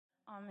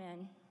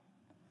Amen.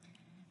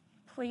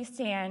 Please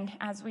stand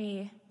as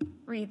we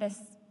read this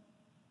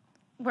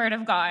word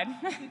of God.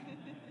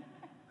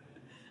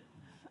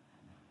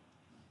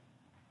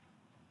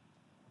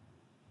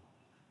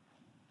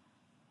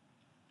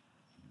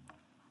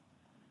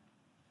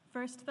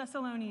 1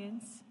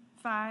 Thessalonians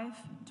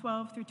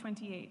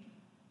 5:12-28.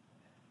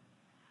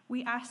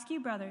 We ask you,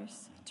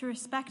 brothers, to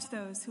respect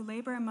those who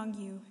labor among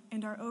you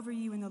and are over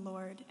you in the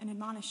Lord and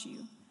admonish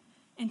you,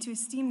 and to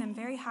esteem them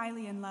very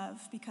highly in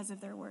love because of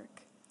their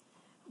work.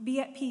 Be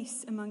at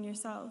peace among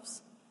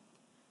yourselves.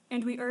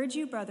 And we urge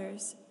you,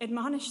 brothers,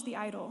 admonish the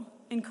idle,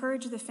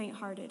 encourage the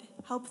faint-hearted,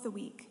 help the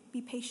weak,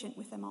 be patient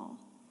with them all.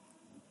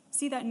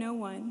 See that no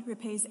one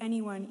repays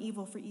anyone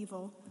evil for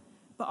evil,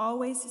 but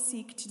always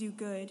seek to do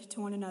good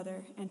to one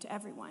another and to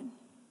everyone.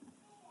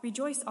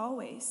 Rejoice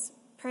always,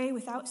 pray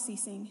without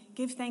ceasing,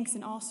 give thanks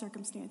in all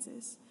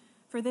circumstances,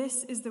 for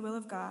this is the will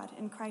of God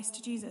in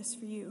Christ Jesus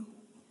for you.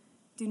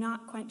 Do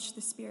not quench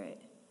the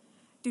Spirit.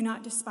 Do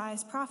not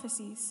despise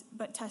prophecies,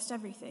 but test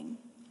everything.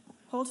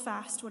 Hold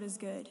fast what is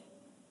good.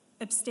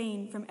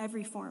 Abstain from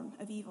every form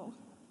of evil.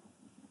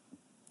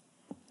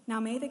 Now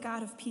may the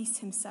God of peace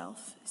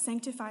himself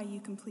sanctify you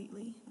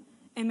completely,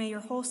 and may your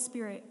whole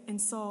spirit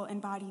and soul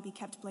and body be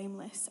kept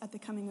blameless at the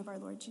coming of our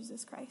Lord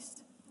Jesus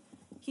Christ.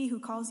 He who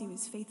calls you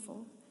is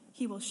faithful.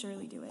 He will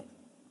surely do it.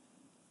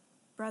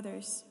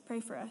 Brothers, pray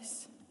for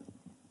us.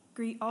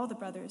 Greet all the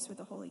brothers with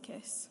a holy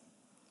kiss.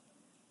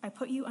 I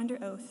put you under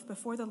oath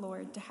before the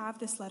Lord to have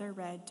this letter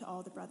read to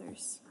all the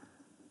brothers.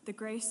 The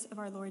grace of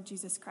our Lord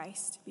Jesus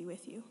Christ be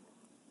with you.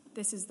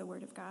 This is the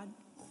word of God.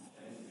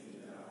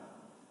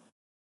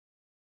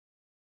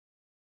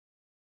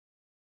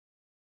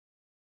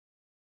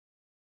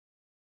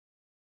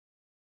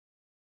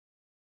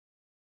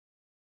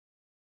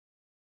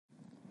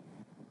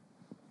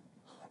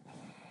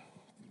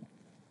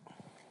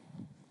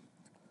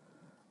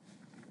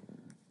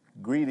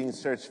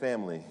 Greetings, church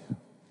family.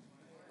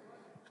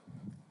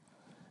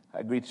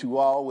 I greet you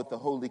all with a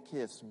holy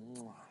kiss.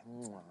 Mwah,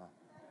 mwah,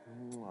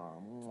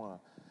 mwah, mwah.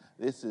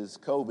 This is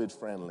COVID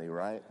friendly,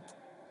 right?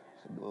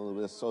 A little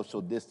bit of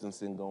social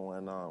distancing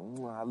going on.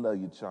 Mwah, I love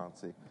you,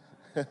 Chauncey.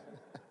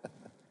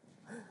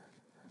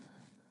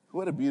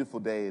 What a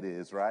beautiful day it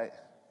is, right?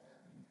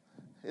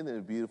 Isn't it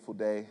a beautiful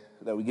day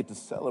that we get to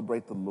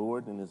celebrate the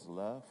Lord and his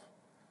love?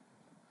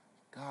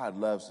 God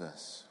loves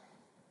us.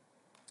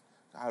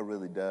 God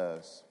really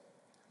does.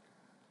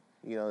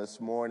 You know,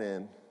 this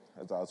morning,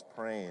 as I was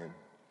praying,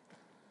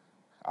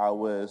 I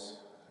was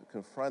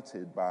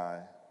confronted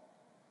by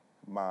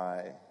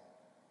my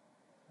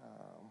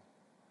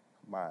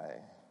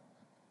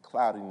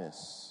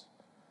cloudiness.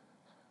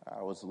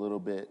 I was a little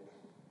bit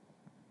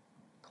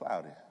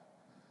cloudy,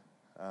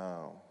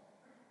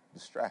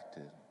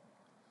 distracted.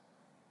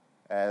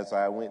 As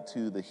I went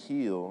to the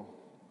Hill,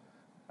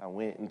 I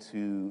went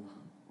into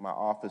my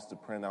office to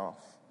print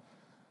off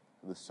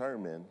the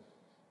sermon.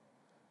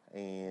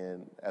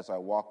 And as I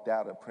walked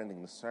out of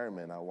printing the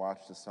sermon, I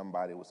watched as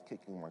somebody was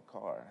kicking my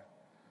car,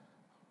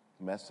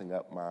 messing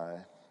up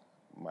my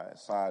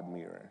side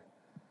mirror.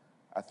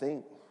 I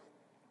think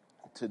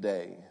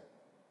today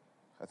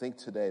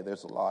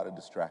there's a lot of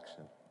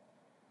distraction.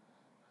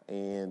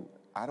 And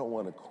I don't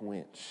want to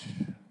quench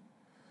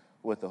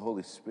what the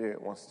Holy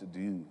Spirit wants to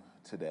do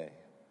today.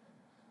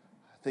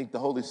 I think the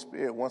Holy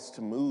Spirit wants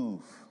to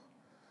move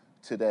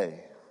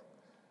today.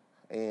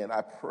 And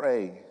I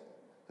pray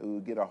that we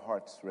would get our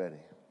hearts ready.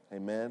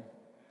 Amen.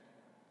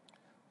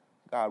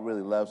 God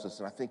really loves us,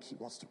 and I think he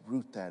wants to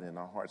root that in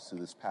our hearts through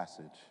this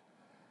passage.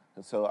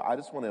 And so I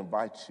just want to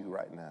invite you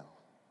right now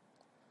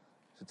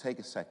to take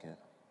a second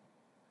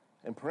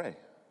and pray.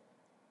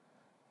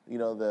 You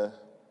know, the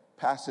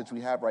passage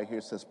we have right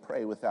here says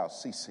pray without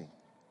ceasing.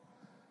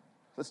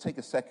 Let's take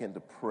a second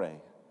to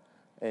pray,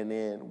 and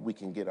then we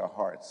can get our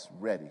hearts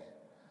ready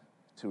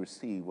to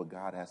receive what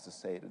God has to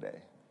say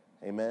today.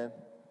 Amen.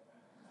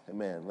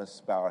 Amen.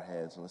 Let's bow our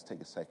heads and let's take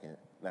a second.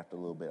 And after a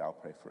little bit, I'll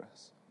pray for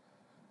us.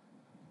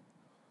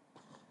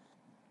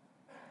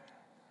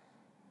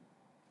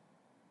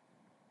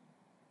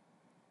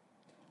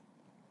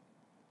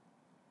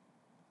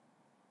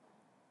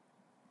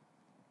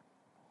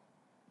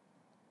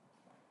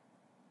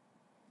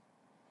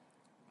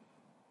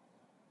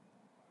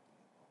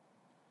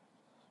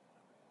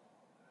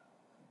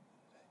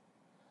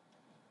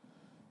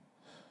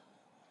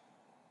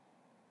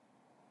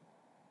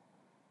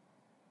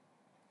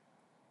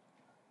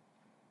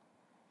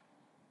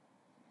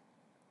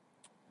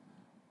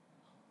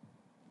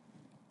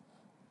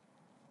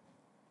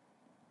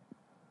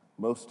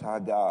 Most High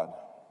God,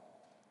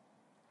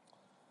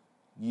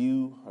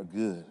 you are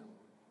good.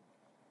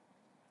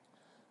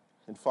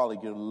 And Father,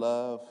 your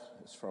love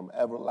is from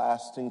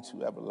everlasting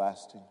to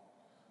everlasting.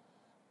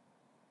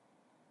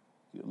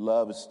 Your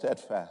love is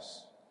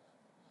steadfast.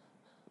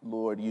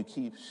 Lord, you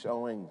keep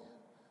showing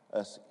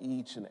us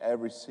each and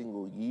every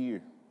single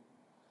year.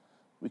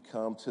 We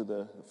come to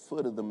the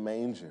foot of the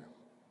manger.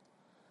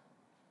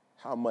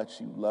 How much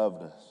you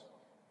loved us.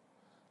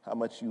 How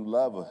much you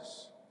love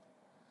us.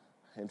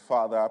 And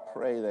Father, I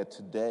pray that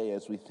today,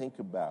 as we think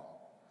about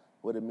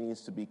what it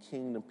means to be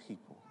kingdom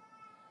people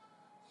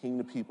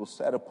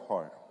set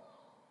apart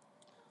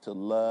to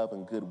love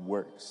and good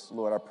works,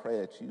 Lord, I pray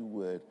that you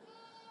would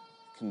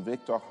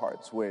convict our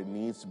hearts where it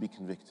needs to be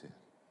convicted,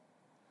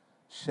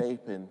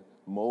 shape and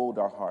mold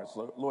our hearts.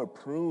 Lord,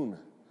 prune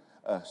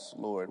us,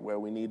 Lord, where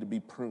we need to be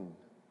pruned.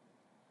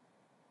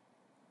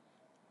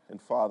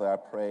 And Father, I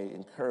pray,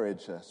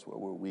 encourage us where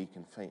we're weak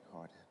and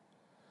faint-hearted.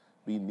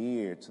 Be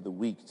near to the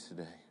weak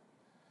today.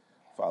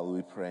 Father,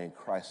 we pray in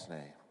Christ's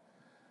name.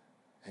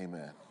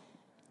 Amen.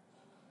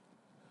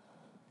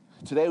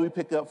 Today we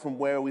pick up from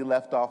where we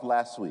left off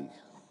last week.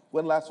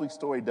 Wasn't last week's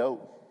story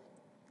dope?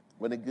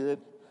 Wasn't it good?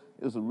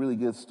 It was a really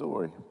good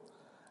story.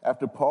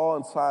 After Paul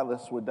and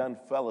Silas were done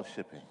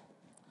fellowshipping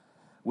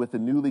with the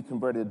newly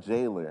converted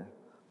jailer,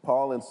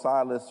 Paul and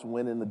Silas,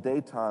 when in the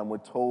daytime, were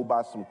told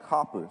by some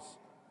coppers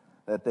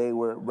that they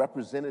were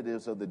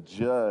representatives of the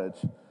judge,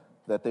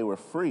 that they were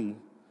free,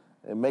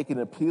 and making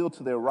an appeal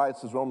to their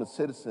rights as Roman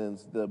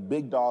citizens, the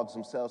big dogs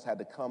themselves had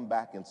to come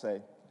back and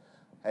say,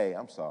 hey,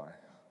 I'm sorry.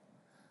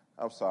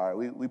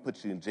 We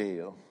put you in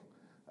jail.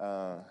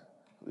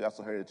 We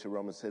also heard that you're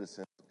Roman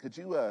citizens. Could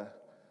you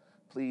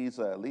please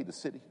leave the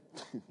city?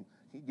 Can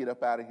you get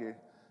up out of here?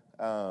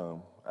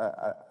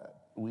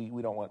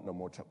 We don't want no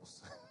more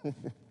troubles.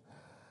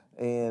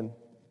 And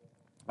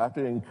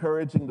after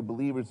encouraging the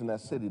believers in that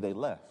city, they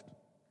left.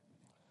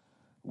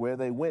 Where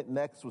they went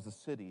next was the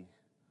city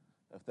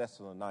of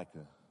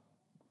Thessalonica,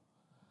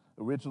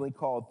 originally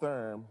called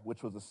Therm,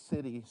 which was a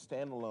city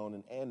standalone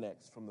and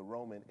annexed from the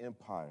Roman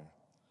Empire.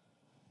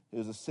 It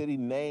was a city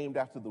named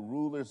after the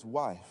ruler's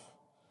wife,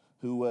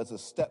 who was a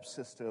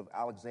stepsister of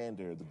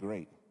Alexander the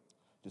Great,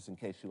 just in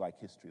case you like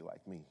history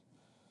like me.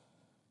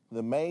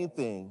 The main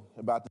thing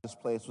about this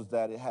place was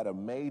that it had a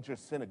major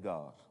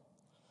synagogue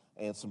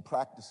and some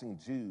practicing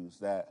Jews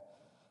that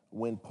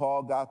when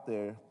Paul got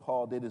there,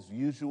 Paul did his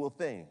usual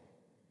thing.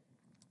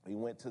 He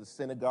went to the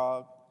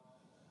synagogue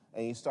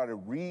and he started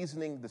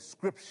reasoning the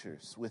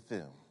scriptures with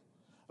them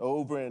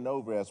over and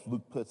over, as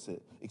Luke puts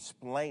it,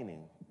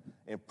 explaining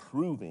and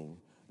proving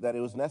that it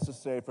was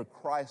necessary for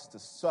Christ to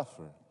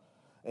suffer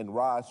and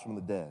rise from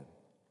the dead.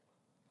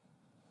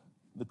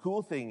 The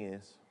cool thing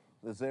is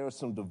there were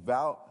some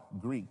devout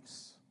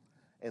Greeks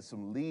and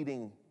some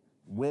leading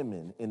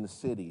women in the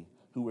city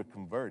who were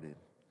converted,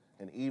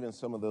 and even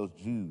some of those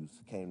Jews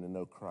came to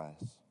know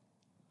Christ.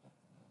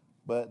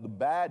 But the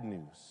bad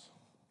news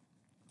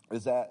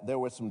is that there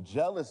were some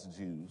jealous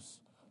Jews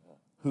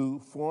who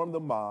formed the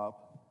mob,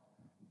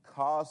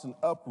 caused an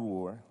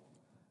uproar,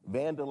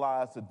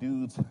 vandalized a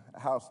dude's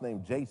house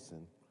named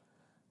Jason,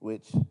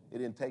 which it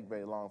didn't take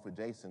very long for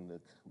Jason to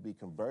be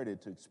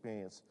converted to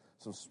experience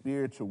some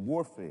spiritual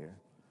warfare.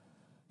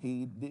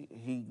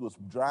 He was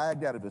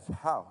dragged out of his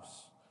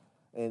house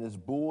and his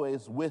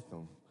boys with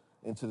him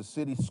into the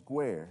city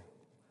square.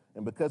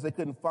 And because they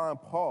couldn't find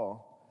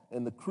Paul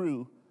and the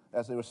crew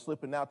as they were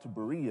slipping out to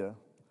Berea,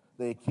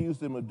 they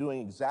accused him of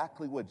doing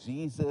exactly what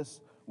Jesus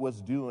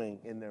was doing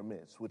in their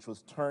midst, which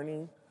was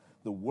turning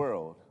the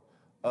world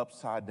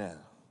upside down.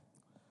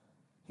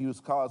 He was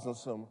causing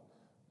some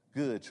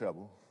good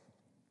trouble.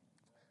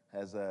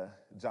 As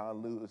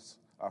John Lewis,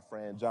 our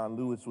friend John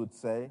Lewis would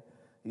say,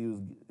 he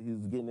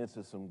was getting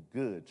into some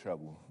good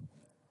trouble.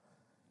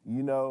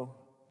 You know,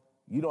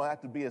 you don't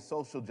have to be a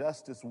social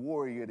justice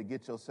warrior to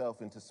get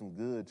yourself into some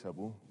good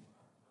trouble.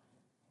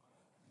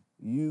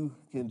 You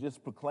can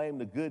just proclaim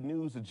the good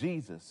news of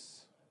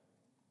Jesus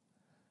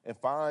and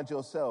find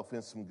yourself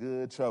in some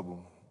good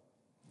trouble.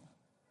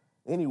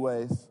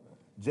 Anyways,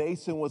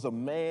 Jason was a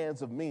man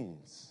of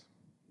means.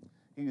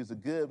 He was a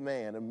good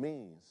man of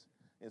means.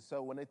 And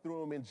so when they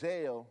threw him in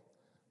jail,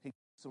 he took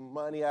some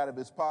money out of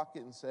his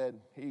pocket and said,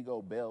 here you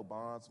go, bail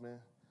bondsman.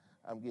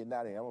 I'm getting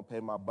out of here. I'm going to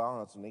pay my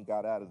bonds. And they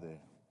got out of there.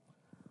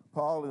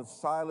 Paul and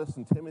Silas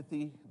and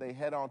Timothy, they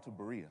head on to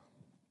Berea.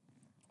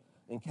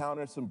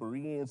 Encountered some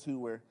Bereans who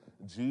were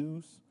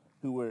Jews,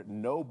 who were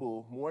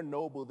noble, more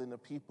noble than the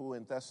people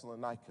in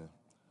Thessalonica.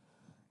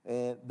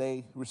 And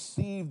they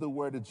received the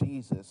word of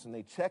Jesus, and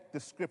they checked the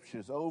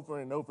scriptures over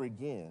and over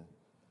again.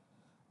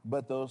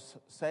 But those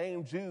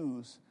same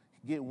Jews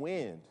get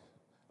wind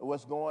of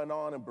what's going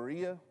on in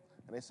Berea,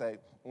 and they say,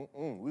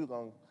 we're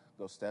going to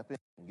go step in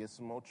and get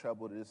some more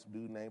trouble to this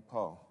dude named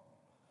Paul.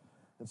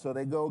 And so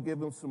they go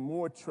give him some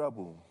more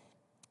trouble.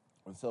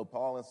 And so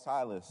Paul and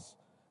Silas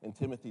and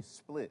Timothy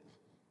split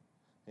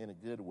in a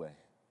good way.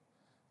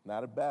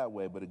 Not a bad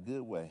way, but a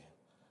good way.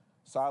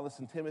 Silas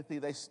and Timothy,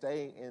 they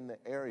stay in the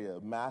area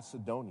of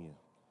Macedonia,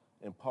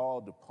 and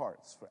Paul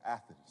departs for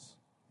Athens.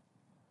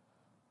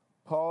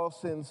 Paul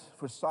sends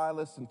for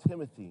Silas and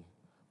Timothy,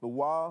 but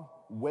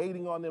while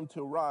waiting on them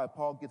to arrive,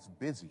 Paul gets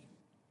busy,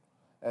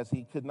 as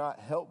he could not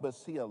help but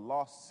see a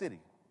lost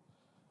city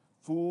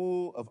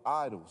full of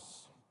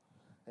idols,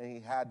 and he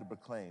had to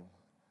proclaim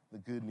the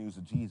good news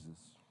of Jesus.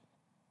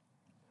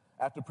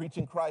 After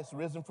preaching Christ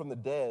risen from the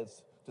dead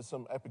to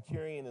some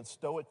Epicurean and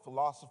Stoic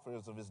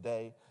philosophers of his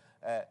day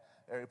at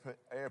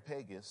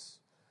Areopagus,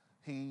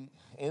 he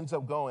ends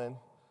up going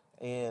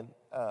and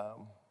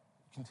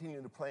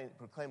continue to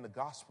proclaim the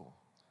gospel.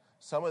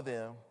 Some of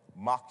them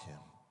mock him.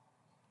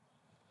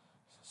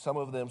 Some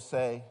of them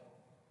say,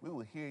 we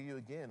will hear you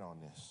again on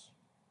this.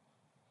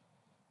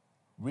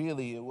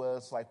 Really, it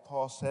was like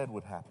Paul said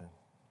would happen,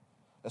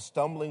 a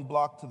stumbling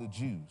block to the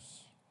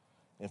Jews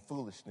and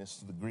foolishness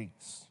to the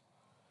Greeks.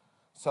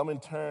 Some in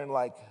turn,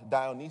 like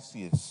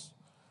Dionysius,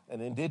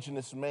 an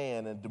indigenous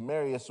man, and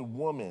Damaris, a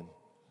woman,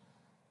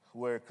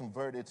 were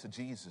converted to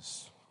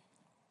Jesus.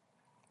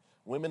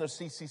 Women of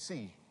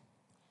CCC,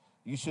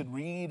 you should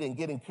read and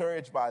get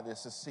encouraged by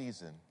this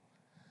season.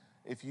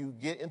 If you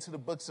get into the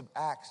books of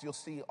Acts, you'll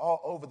see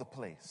all over the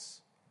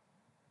place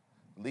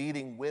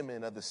leading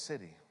women of the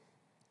city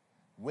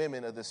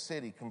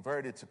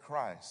converted to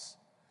Christ,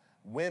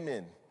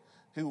 women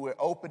who were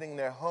opening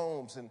their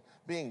homes and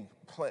being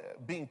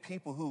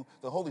people who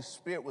the Holy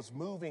Spirit was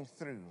moving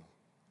through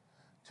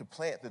to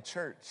plant the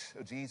church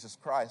of Jesus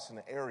Christ in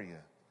the area.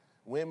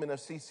 Women of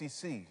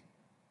CCC,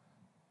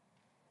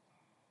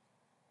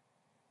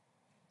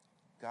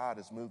 God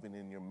is moving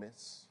in your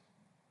midst.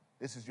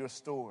 This is your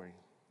story.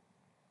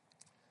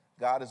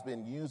 God has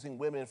been using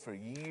women for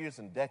years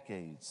and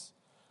decades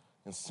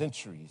and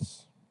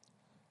centuries.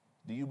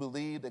 Do you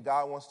believe that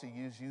God wants to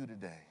use you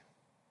today?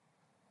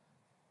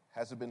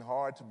 Has it been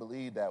hard to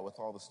believe that with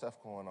all the stuff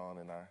going on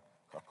in our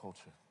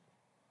culture?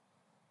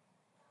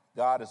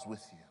 God is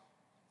with you,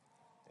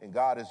 and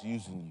God is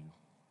using you.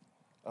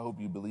 I hope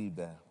you believe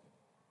that.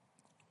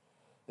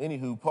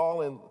 Anywho,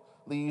 Paul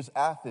leaves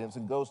Athens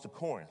and goes to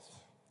Corinth,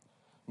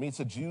 meets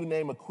a Jew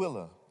named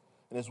Aquila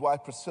and his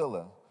wife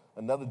Priscilla,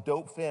 another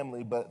dope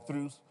family, but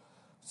through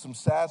some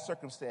sad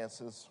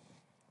circumstances,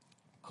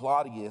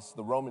 Claudius,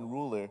 the Roman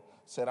ruler,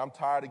 said, I'm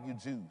tired of you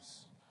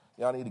Jews.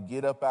 Y'all need to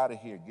get up out of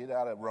here, get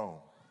out of Rome.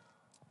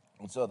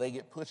 And so they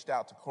get pushed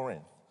out to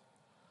Corinth.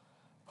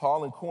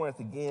 Paul in Corinth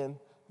again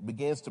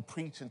begins to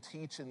preach and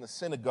teach in the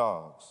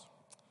synagogues.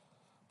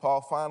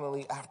 Paul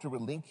finally, after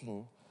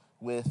relinquishing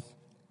with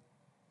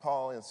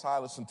Paul and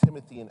Silas and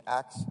Timothy in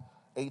Acts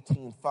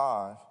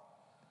 18:5,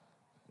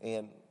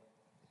 and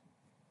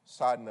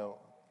side note,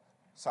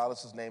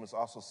 Silas's name is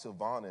also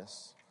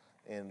Silvanus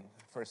in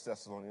 1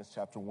 Thessalonians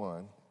chapter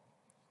 1.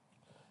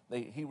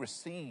 He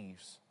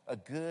receives a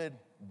good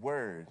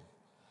word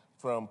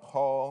from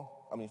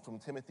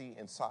Timothy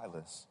and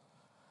Silas.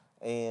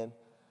 And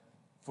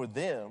for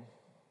them,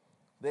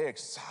 they're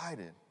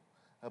excited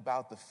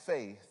about the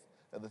faith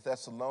of the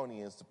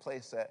Thessalonians, the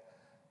place that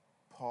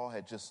Paul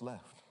had just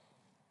left.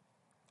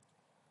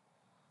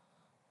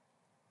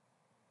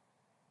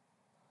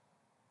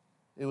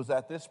 It was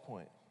at this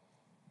point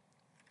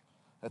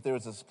that there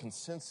was this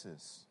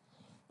consensus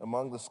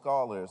among the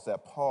scholars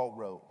that Paul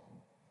wrote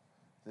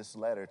this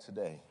letter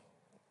today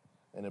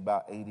in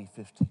about AD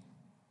 50.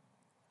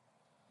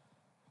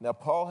 Now,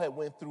 Paul had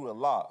went through a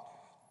lot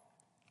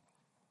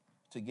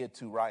to get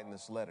to writing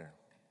this letter.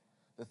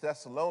 The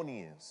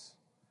Thessalonians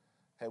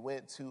had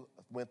went through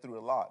a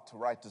lot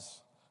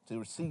to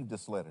receive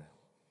this letter.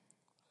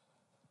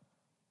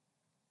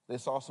 They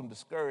saw some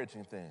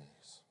discouraging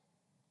things.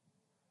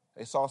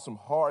 They saw some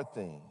hard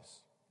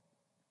things.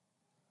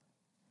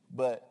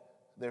 But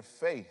their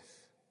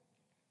faith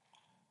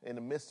in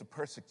the midst of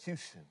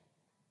persecution,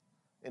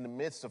 in the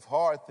midst of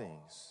hard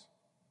things,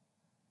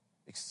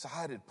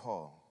 excited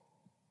Paul.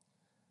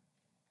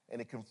 And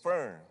it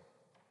confirmed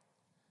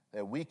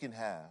that we can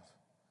have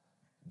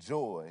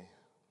joy,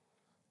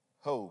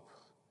 hope,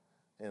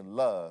 and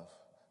love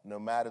no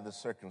matter the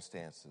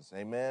circumstances.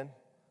 Amen?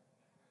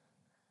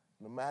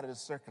 No matter the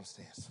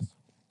circumstances.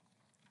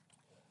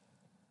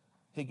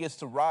 He gets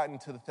to writing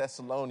to the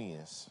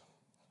Thessalonians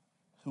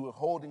who are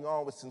holding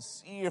on with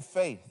sincere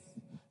faith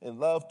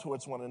and love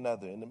towards one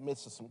another in the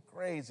midst of some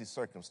crazy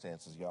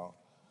circumstances, y'all.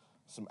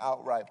 Some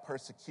outright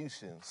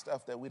persecution,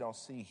 stuff that we don't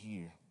see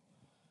here.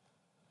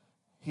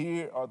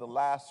 Here are the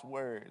last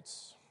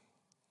words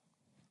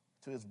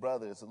to his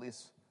brothers, at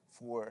least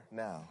for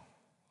now,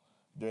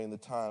 during the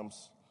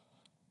times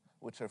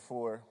which are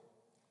for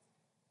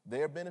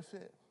their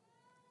benefit,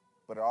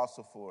 but are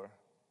also for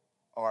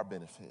our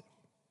benefit.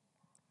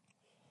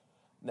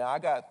 Now, I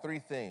got three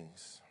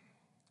things.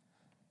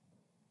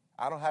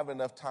 I don't have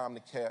enough time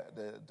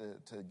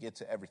to get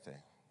to everything.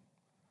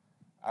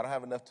 I don't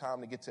have enough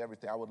time to get to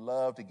everything. I would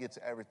love to get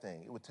to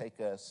everything. It would take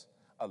us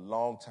a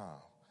long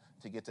time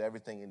to get to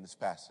everything in this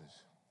passage.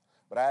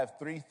 But I have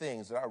three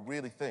things that I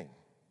really think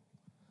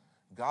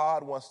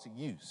God wants to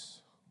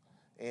use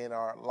in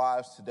our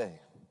lives today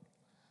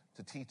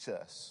to teach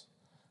us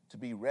to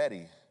be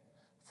ready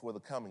for the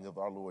coming of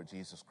our Lord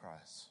Jesus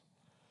Christ.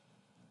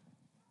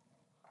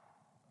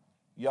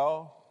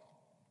 Y'all,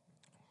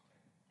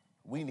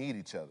 we need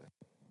each other.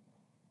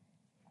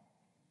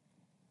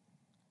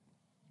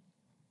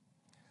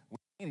 We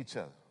need each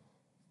other.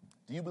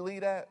 Do you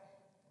believe that?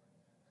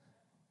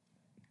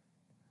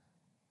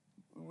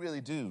 We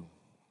really do.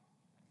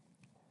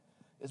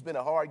 It's been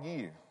a hard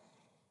year.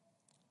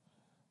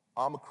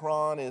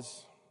 Omicron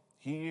is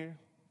here.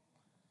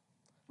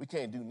 We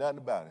can't do nothing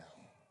about it.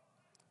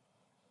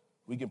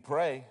 We can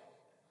pray.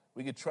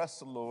 We can trust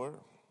the Lord.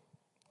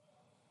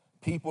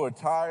 People are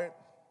tired.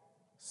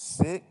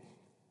 sick,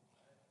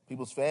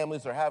 people's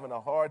families are having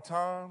a hard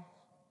time,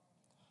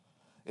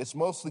 it's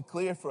mostly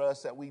clear for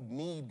us that we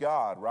need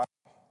God, right?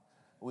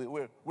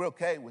 We're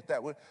okay with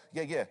that.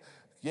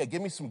 Yeah,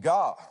 give me some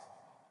God.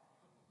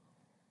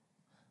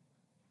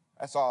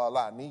 That's all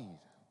I need.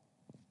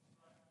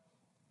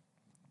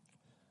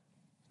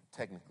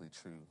 Technically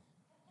true.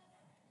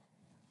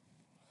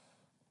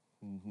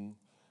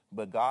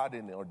 But God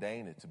didn't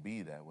ordain it to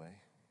be that way.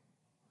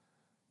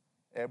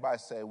 Everybody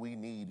say we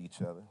need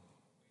each other.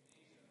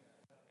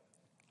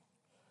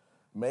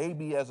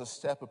 Maybe as a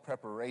step of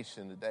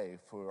preparation today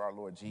for our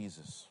Lord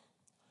Jesus,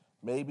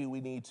 maybe we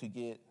need to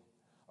get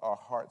our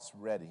hearts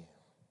ready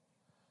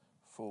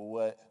for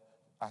what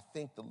I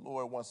think the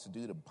Lord wants to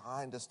do to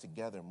bind us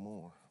together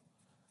more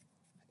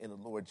in the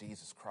Lord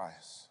Jesus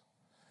Christ.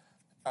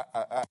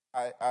 I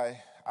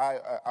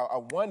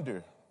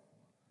wonder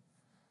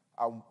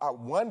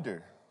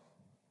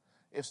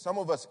if some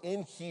of us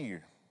in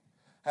here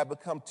have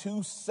become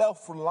too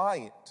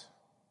self-reliant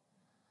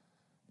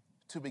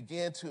to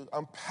begin to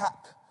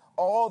unpack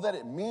all that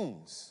it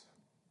means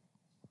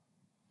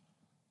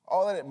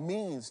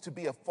to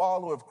be a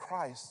follower of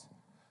Christ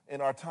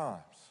in our times.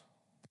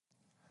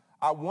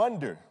 I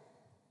wonder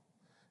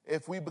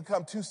if we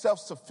become too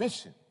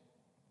self-sufficient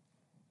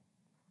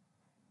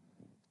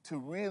to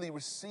really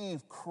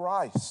receive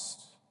Christ,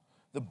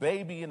 the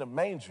baby in the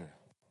manger.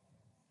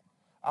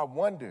 I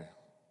wonder,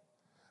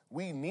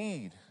 we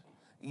need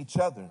each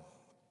other.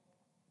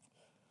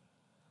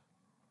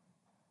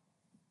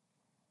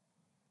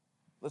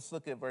 Let's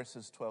look at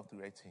verses 12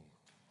 through 18.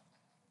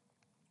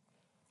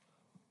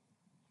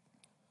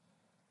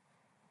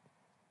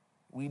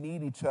 We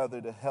need each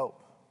other to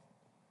help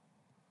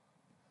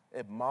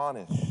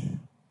admonish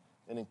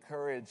and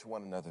encourage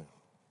one another.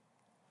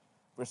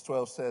 Verse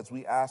 12 says,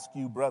 we ask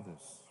you,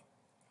 brothers,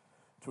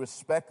 to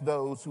respect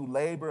those who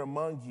labor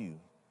among you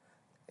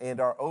and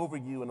are over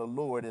you in the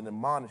Lord and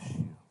admonish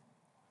you.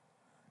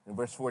 And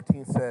verse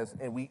 14 says,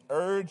 and we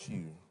urge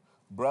you,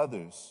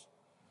 brothers,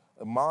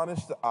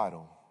 admonish the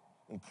idle,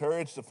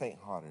 encourage the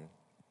faint-hearted,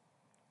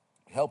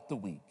 help the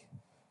weak,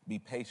 be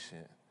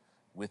patient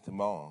with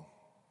them all.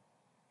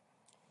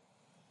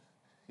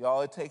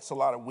 Y'all, it takes a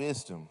lot of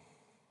wisdom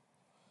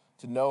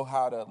to know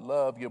how to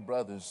love your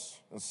brothers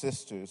and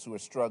sisters who are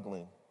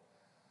struggling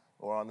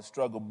or on the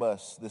struggle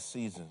bus this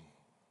season.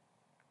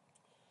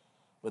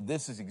 But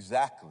this is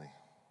exactly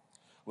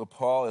what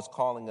Paul is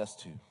calling us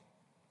to.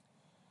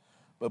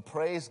 But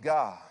praise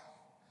God,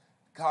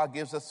 God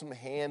gives us some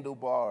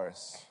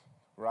handlebars,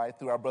 right,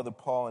 through our brother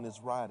Paul in his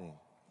writing.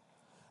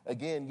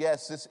 Again,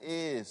 yes, this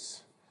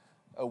is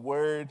a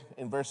word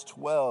in verse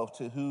 12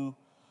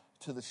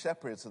 to the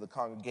shepherds of the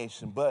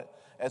congregation. But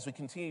as we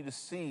continue to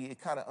see, it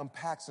kind of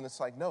unpacks, and it's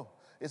like, no,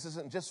 this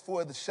isn't just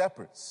for the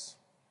shepherds.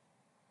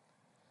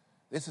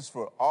 This is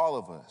for all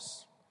of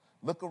us.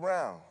 Look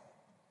around.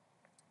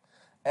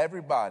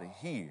 Everybody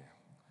here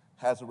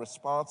has a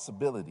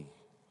responsibility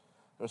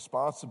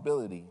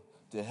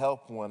to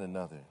help one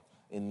another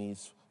in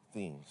these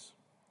things.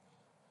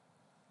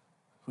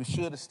 We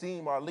should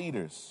esteem our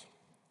leaders,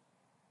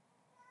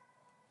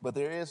 but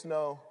there is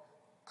no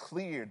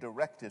clear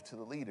directive to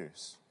the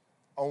leaders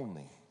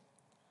only.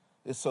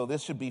 And so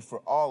this should be for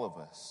all of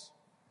us,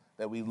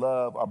 that we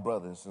love our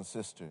brothers and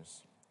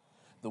sisters.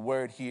 The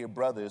word here,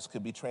 brothers,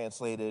 could be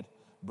translated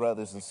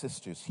brothers and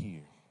sisters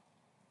here.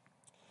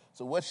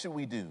 So what should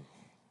we do?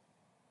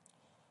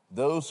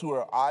 Those who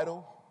are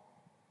idle,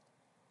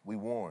 we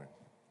warn.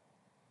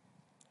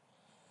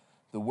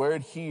 The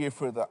word here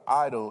for the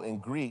idle in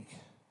Greek,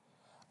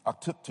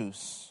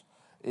 aktuktus,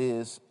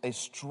 is a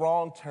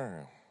strong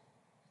term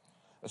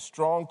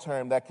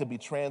that could be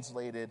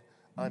translated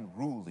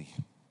unruly,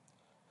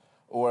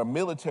 or a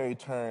military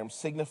term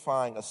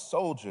signifying a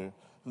soldier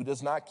who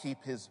does not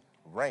keep his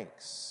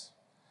ranks.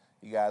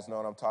 You guys know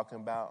what I'm talking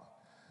about?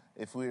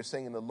 If we were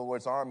singing the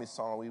Lord's Army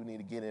song, we would need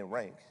to get in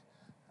rank.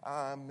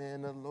 I'm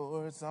in the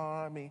Lord's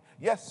army.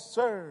 Yes,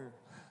 sir.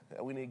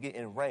 We need to get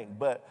in rank.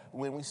 But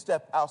when we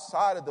step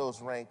outside of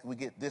those ranks, we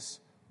get this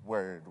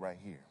word right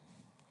here.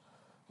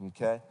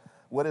 Okay?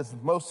 What is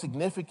most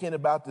significant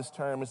about this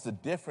term is the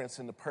difference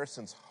in the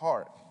person's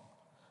heart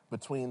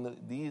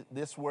between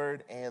this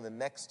word and the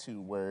next two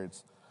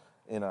words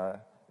in our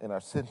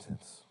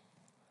sentence.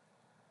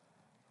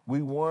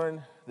 We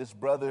warn this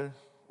brother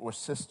or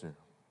sister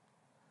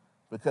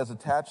because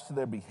attached to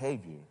their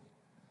behavior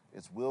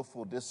is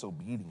willful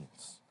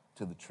disobedience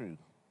to the truth.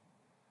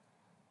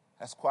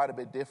 That's quite a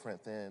bit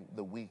different than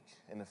the weak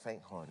and the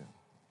faint-hearted.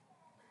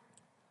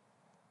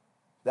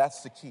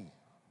 That's the key,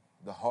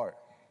 the heart.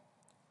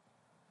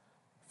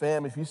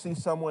 Fam, if you see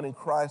someone in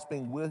Christ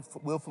being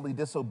willfully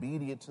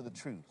disobedient to the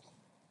truth,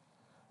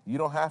 you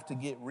don't have to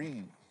get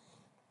Reed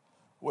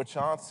or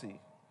Chauncey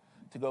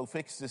to go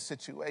fix this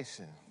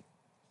situation.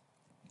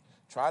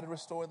 Try to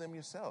restore them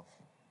yourself.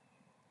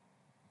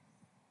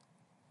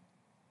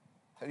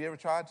 Have you ever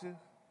tried to?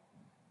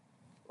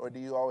 Or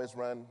do you always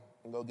run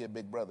and go get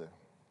big brother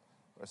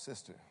or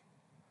sister?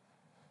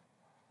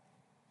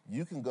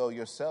 You can go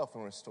yourself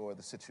and restore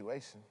the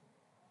situation.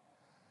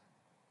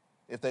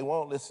 If they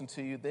won't listen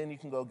to you, then you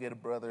can go get a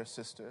brother or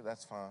sister.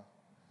 That's fine.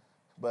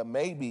 But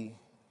maybe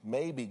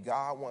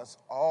God wants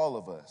all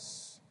of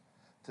us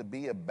to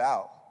be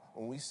about,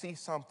 when we see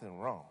something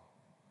wrong,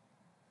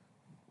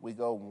 we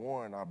go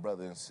warn our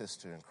brother and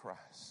sister in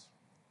Christ.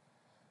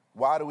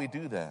 Why do we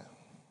do that?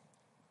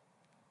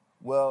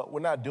 Well, we're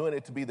not doing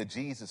it to be the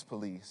Jesus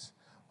police.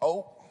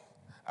 Oh,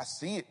 I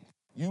see it.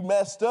 You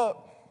messed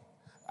up.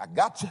 I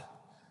got you.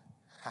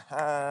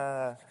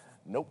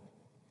 Nope.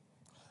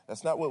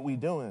 That's not what we're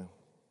doing.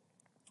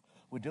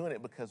 We're doing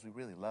it because we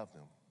really love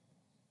them.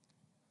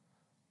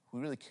 We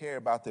really care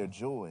about their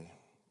joy.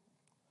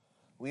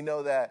 We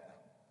know that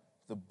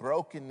the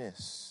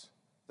brokenness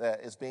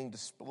that is being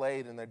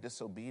displayed in their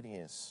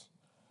disobedience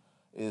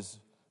is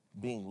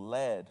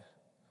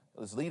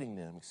leading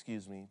them,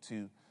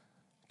 to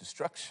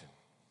destruction.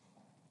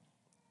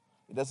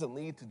 It doesn't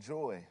lead to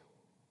joy.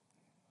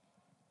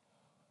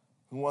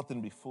 We want them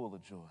to be full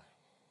of joy.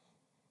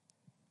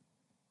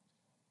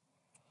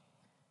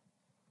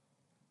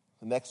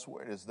 The next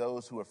word is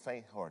those who are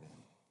faint-hearted.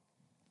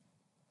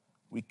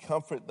 We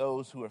comfort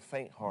those who are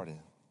faint-hearted.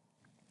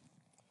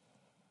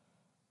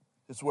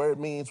 This word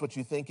means what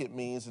you think it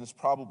means, and it's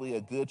probably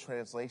a good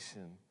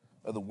translation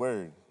of the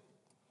word.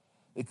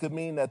 It could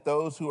mean that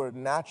those who are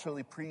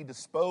naturally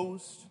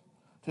predisposed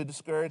to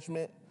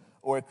discouragement,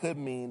 or it could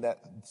mean that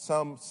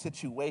some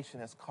situation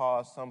has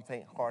caused some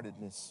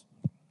faint-heartedness,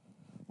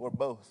 or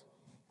both.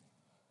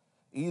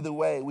 Either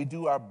way, we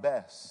do our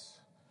best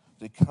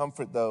to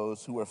comfort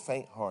those who are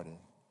faint-hearted.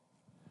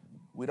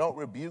 We don't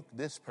rebuke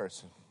this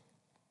person.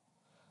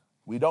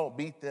 We don't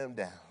beat them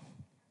down.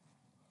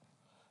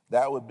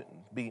 That would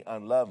be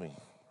unloving.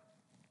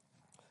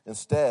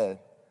 Instead,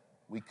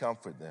 we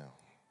comfort them.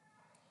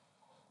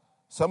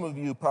 Some of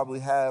you probably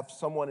have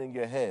someone in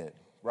your head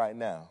right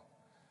now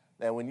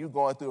that when you're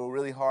going through a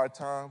really hard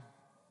time,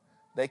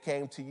 they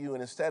came to you,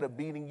 and instead of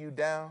beating you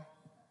down,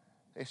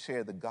 they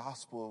shared the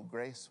gospel of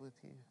grace with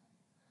you.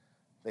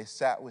 They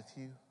sat with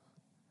you.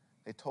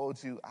 They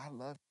told you, I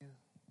love you.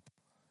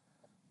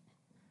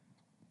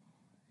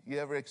 You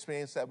ever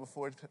experienced that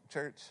before,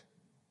 church?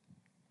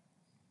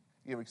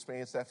 You ever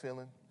experienced that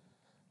feeling?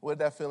 What did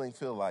that feeling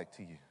feel like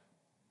to you?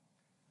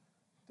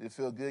 Did it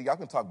feel good? Y'all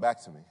can talk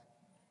back to me.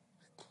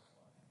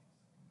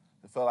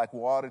 It felt like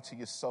water to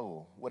your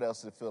soul. What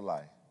else did it feel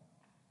like?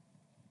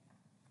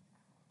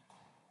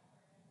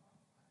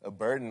 A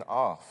burden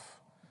off.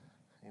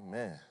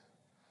 Amen.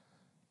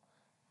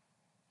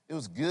 It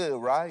was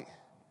good, right?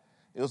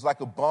 It was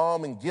like a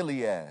balm in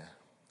Gilead.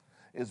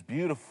 It's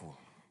beautiful,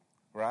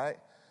 right?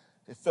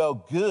 It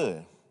felt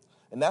good.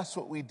 And that's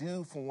what we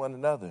do for one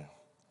another.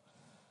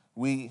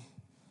 We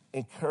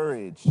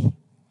encourage,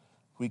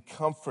 we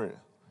comfort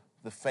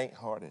the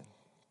faint-hearted.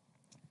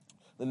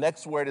 The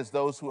next word is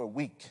those who are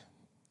weak.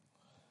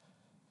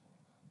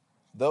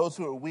 Those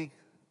who are weak,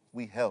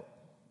 we help.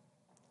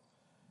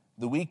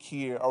 The weak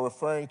here are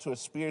referring to a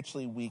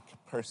spiritually weak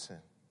person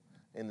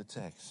in the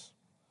text.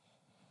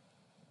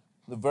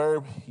 The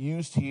verb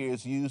used here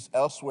is used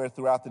elsewhere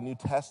throughout the New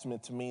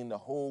Testament to mean to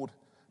hold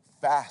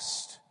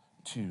fast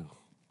to.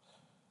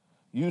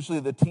 Usually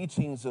the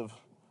teachings of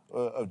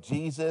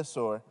Jesus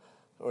or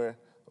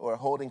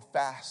holding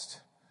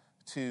fast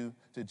to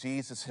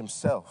Jesus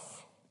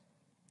himself.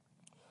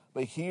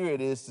 But here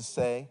it is to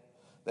say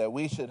that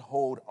we should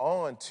hold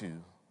on to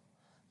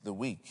the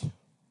weak.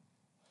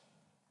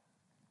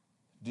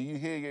 Do you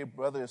hear your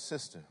brother or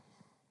sister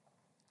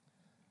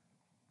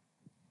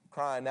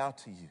crying out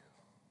to you?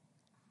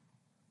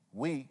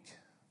 Weak,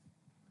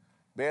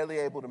 barely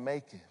able to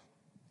make it.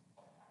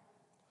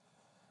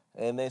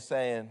 And they're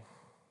saying,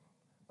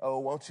 oh,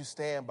 won't you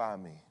stand by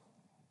me?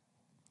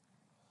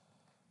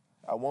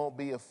 I won't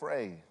be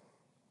afraid.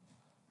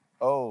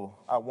 Oh,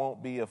 I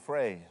won't be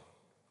afraid.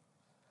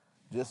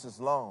 Just as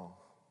long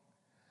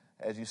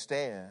as you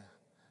stand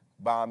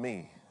by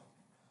me.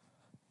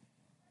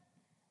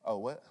 Oh,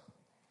 what?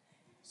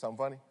 Something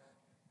funny?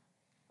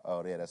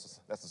 Oh, yeah, that's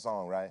a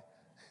song, right?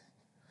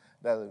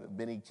 That's a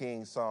Benny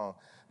King song.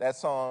 That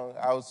song,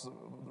 I was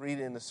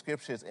reading the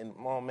scriptures, and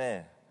oh,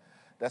 man,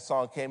 that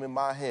song came in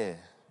my head.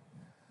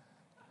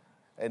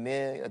 And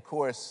then, of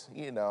course,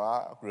 you know,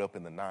 I grew up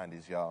in the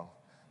 90s, y'all.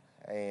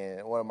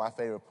 And one of my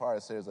favorite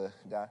parts, there's a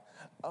guy,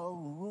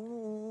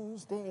 oh,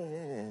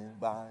 stand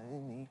by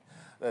me.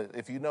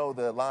 If you know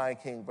the Lion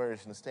King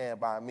version of Stand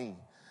By Me,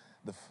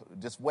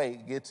 just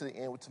wait, get to the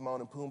end with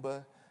Timon and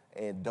Pumbaa,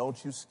 and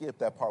don't you skip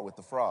that part with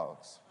the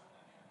frogs.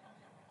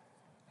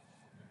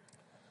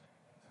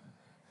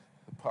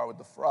 The part with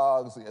the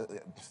frogs,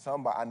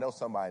 I know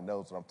somebody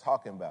knows what I'm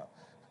talking about.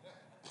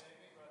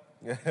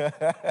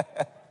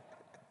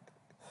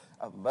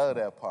 I love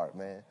that part,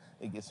 man.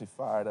 It gets me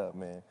fired up,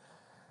 man.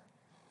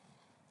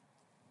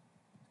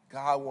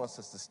 God wants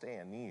us to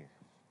stand near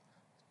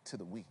to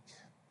the weak.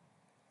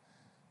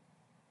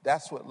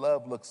 That's what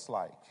love looks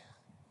like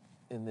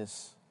in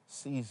this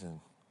season.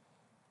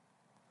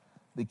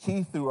 The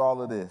key through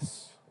all of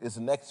this is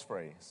the next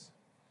phrase.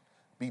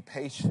 Be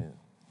patient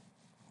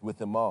with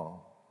them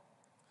all.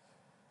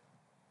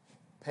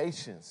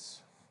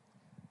 Patience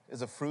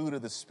is a fruit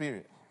of the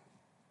Spirit.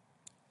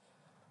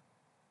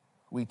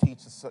 We teach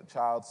a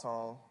child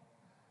song.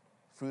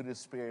 Fruit of the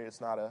Spirit is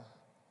not a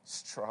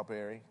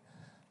strawberry.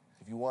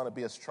 If you want to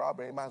be a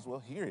strawberry, you might as well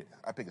hear it.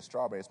 I pick a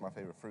strawberry. It's my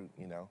favorite fruit,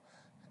 you know.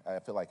 I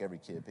feel like every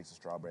kid picks a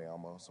strawberry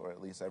almost, or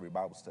at least every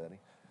Bible study.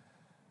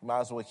 You might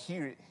as well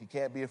hear it. You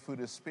can't be a fruit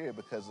of the Spirit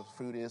because the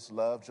fruit is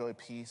love, joy,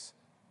 peace,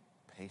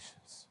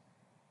 patience.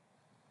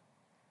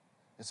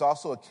 It's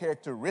also a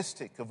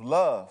characteristic of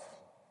love.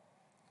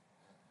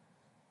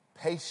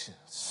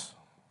 Patience.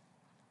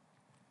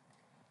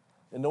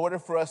 In order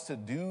for us to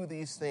do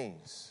these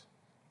things,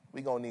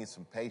 we're going to need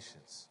some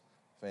patience,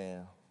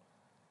 fam.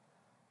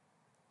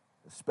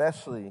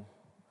 Especially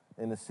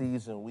in the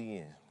season we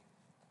in.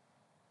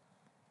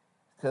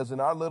 Because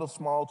in our little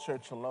small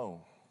church alone,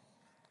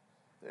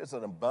 there's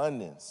an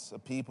abundance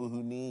of people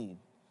who need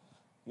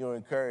your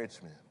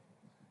encouragement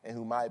and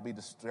who might be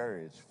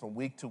discouraged from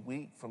week to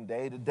week, from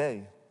day to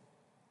day,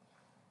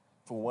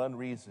 for one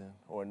reason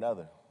or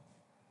another.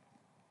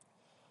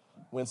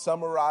 When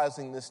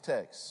summarizing this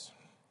text,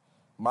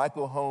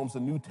 Michael Holmes, a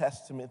New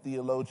Testament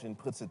theologian,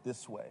 puts it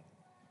this way: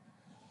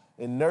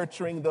 in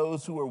nurturing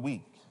those who are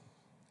weak,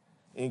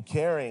 in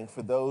caring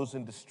for those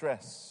in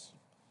distress,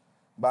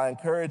 by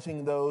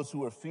encouraging those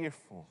who are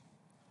fearful,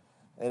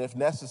 and if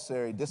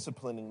necessary,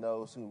 disciplining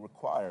those who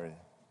require it,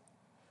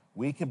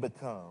 we can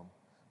become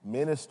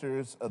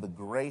ministers of the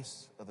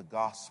grace of the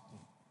gospel,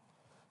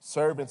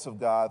 servants of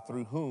God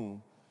through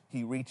whom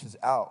he reaches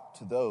out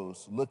to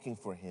those looking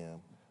for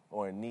him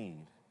or in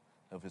need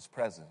of his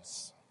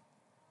presence.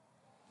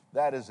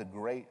 That is a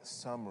great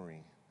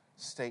summary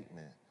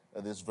statement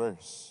of this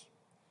verse.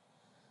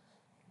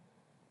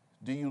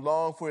 Do you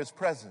long for his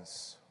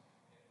presence?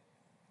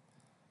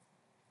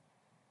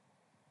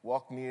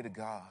 Walk near to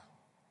God.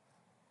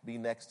 Be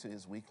next to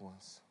his weak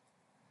ones.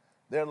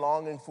 They're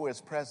longing for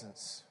his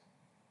presence.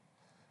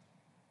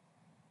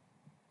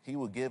 He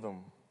will give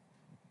them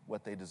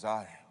what they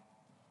desire.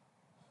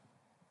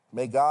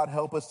 May God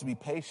help us to be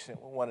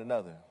patient with one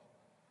another,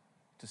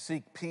 to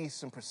seek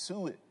peace and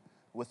pursue it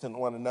within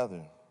one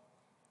another.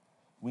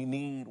 We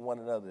need one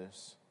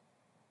another's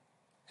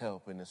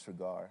help in this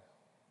regard.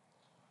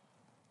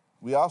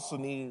 We also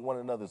need one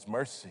another's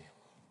mercy.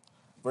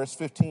 Verse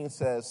 15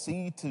 says,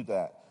 see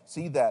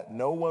that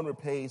no one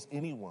repays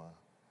anyone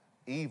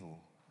evil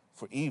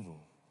for evil,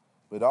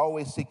 but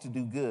always seek to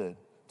do good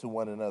to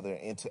one another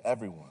and to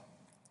everyone.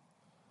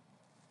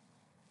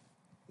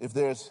 If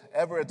there's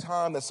ever a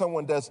time that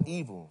someone does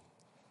evil,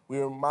 we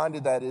are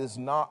reminded that it is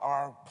not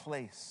our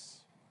place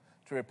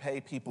to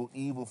repay people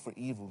evil for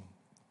evil.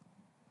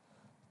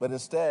 But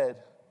instead,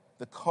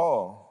 the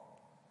call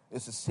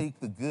is to seek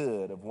the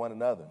good of one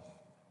another.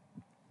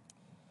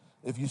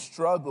 If you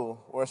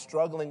struggle or are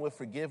struggling with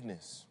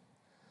forgiveness,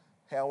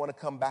 hey, I want to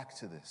come back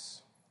to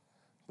this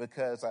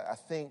because I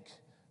think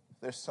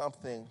there's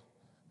something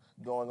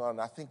going on.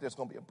 I think there's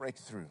going to be a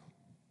breakthrough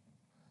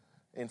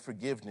in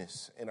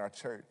forgiveness in our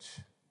church,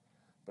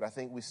 but I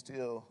think we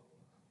still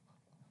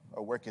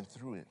are working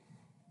through it.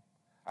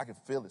 I can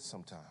feel it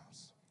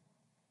sometimes.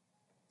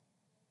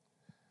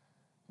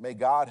 May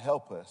God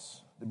help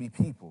us to be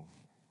people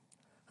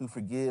who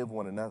forgive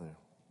one another.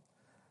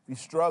 If you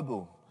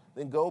struggle,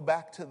 then go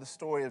back to the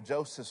story of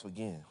Joseph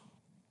again.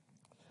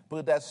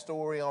 Put that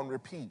story on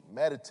repeat.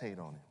 Meditate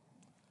on it.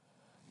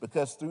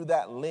 Because through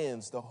that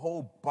lens, the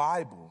whole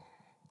Bible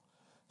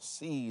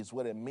sees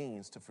what it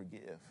means to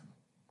forgive.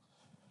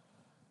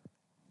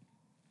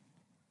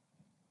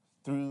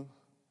 Through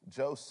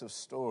Joseph's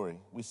story,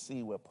 we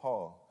see what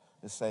Paul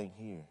is saying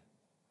here.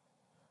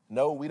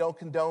 No, we don't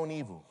condone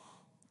evil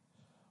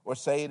or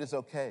say it is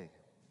okay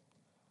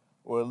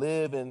or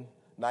live in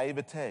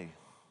naivete.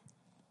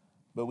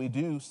 But we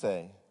do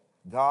say,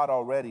 God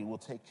already will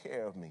take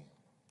care of me,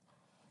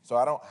 so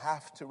I don't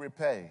have to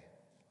repay.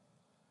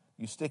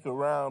 You stick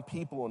around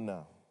people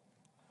enough,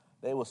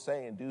 they will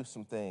say and do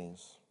some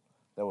things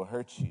that will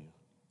hurt you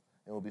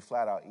and will be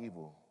flat out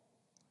evil.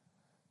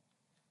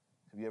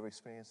 Have you ever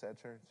experienced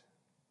that, church?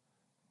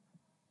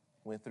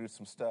 Went through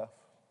some stuff,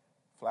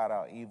 flat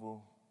out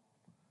evil,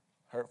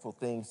 hurtful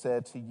things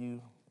said to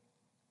you,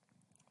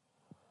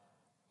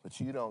 but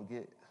you don't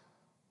get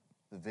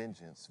the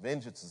vengeance.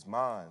 Vengeance is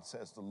mine,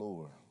 says the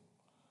Lord.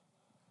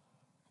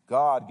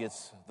 God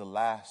gets the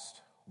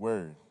last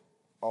word,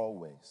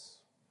 always.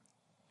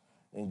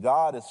 And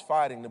God is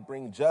fighting to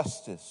bring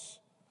justice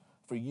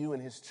for you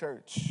and his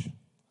church.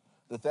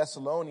 The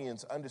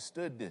Thessalonians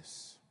understood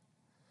this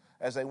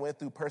as they went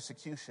through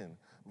persecution,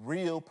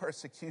 real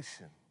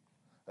persecution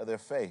of their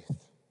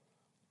faith.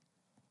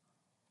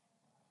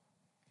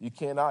 You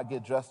cannot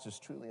get justice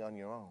truly on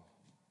your own.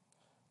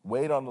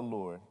 Wait on the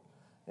Lord,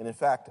 and in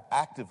fact,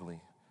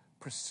 actively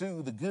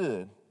pursue the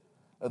good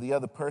of the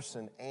other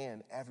person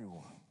and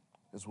everyone,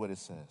 is what it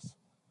says.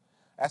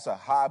 That's a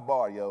high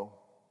bar, yo.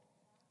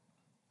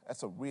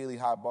 That's a really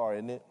high bar,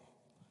 isn't it?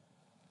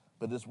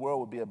 But this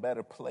world would be a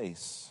better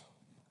place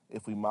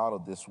if we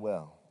modeled this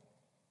well.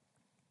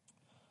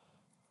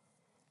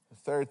 The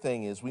third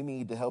thing is we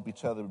need to help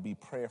each other be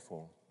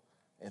prayerful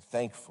and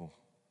thankful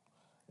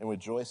and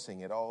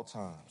rejoicing at all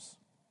times.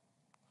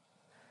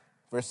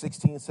 Verse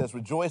 16 says,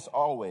 rejoice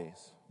always.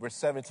 Verse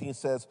 17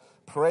 says,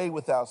 pray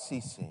without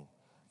ceasing.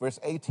 Verse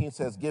 18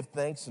 says, give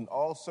thanks in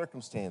all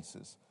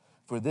circumstances,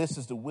 for this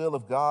is the will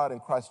of God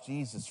in Christ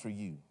Jesus for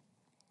you.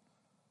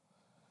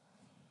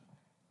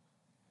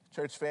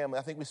 Church family,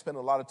 I think we spend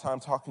a lot of time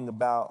talking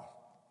about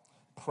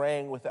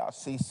praying without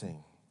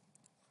ceasing.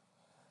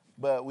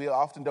 But we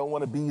often don't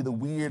want to be the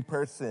weird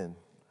person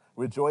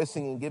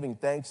rejoicing and giving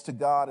thanks to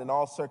God in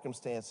all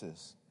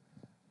circumstances.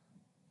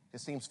 It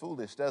seems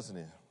foolish, doesn't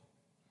it?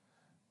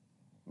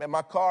 Man,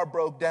 my car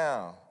broke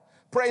down.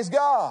 Praise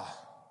God.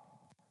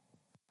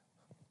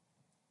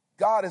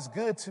 God is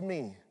good to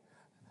me.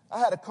 I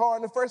had a car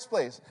in the first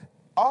place.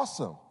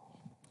 Awesome.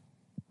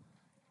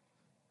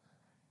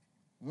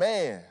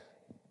 Man,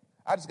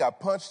 I just got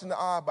punched in the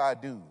eye by a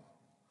dude.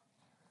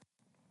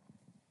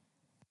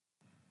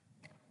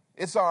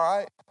 It's all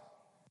right.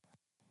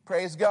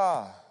 Praise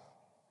God.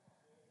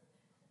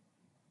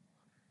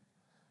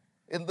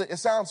 It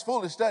sounds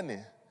foolish, doesn't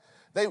it?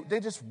 They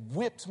just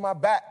whipped my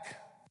back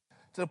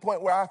to the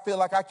point where I feel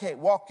like I can't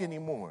walk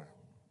anymore.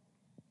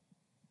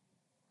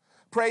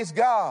 Praise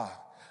God.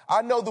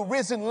 I know the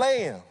risen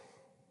Lamb.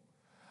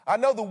 I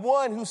know the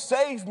one who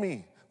saved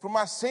me from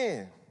my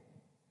sin.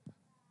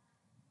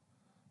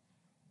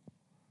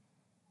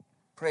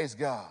 Praise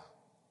God.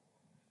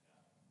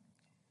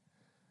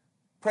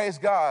 Praise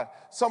God.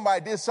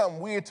 Somebody did something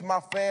weird to my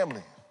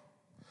family.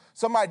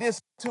 Somebody did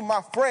something to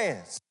my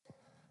friends.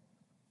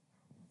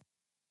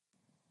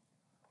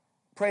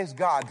 Praise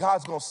God.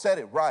 God's going to set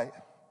it right.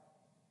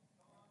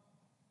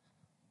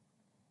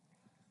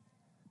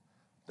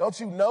 Don't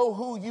you know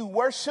who you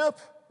worship?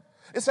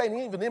 This ain't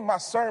even in my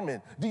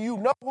sermon. Do you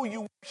know who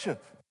you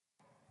worship?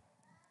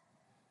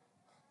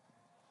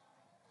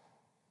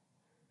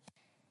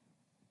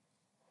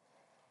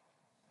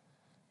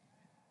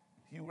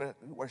 You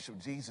worship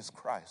Jesus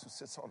Christ, who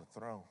sits on the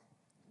throne.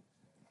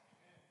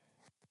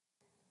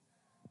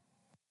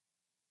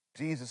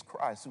 Jesus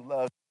Christ, who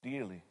loves you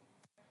dearly.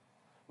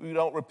 We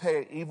don't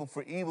repay evil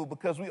for evil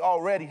because we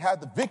already have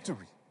the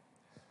victory.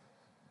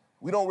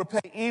 We don't repay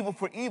evil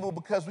for evil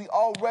because we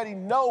already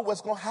know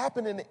what's going to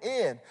happen in the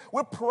end.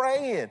 We're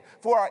praying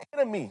for our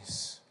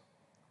enemies.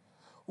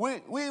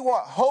 We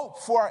want hope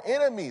for our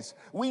enemies.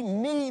 We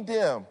need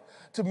them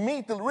to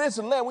meet the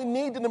risen Lamb. We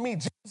need them to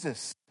meet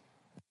Jesus.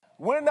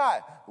 We're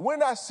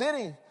not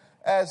sitting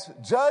as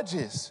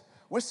judges.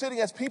 We're sitting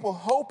as people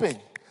hoping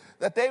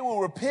that they will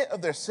repent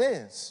of their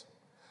sins.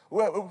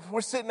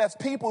 We're sitting as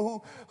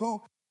people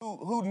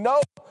who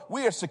know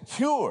we are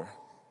secure.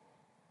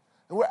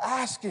 And we're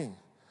asking,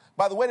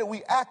 by the way that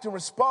we act and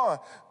respond,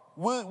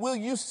 will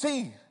you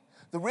see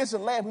the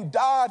risen Lamb who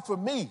died for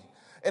me?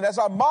 And as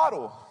I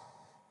model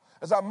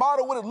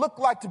what it looked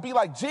like to be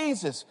like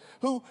Jesus,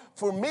 who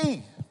for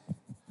me,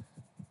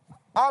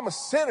 I'm a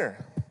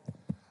sinner.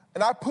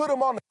 And I put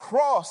him on the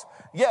cross,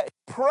 yet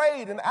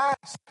prayed and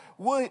asked,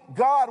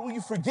 God, will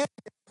you forgive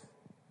him?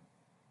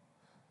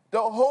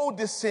 Don't hold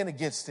this sin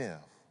against him.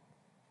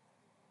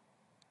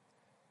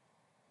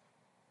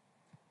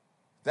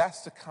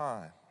 That's the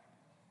kind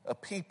of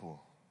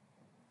people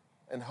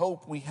and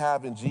hope we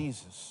have in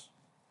Jesus.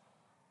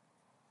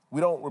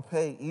 We don't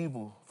repay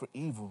evil for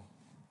evil.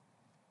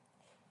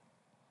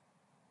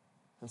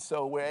 And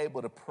so we're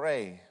able to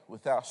pray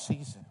without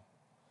ceasing.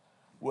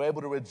 We're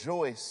able to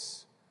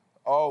rejoice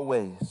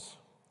always.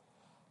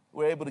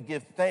 We're able to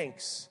give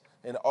thanks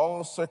in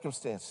all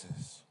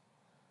circumstances.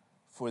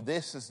 For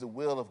this is the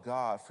will of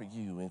God for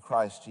you in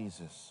Christ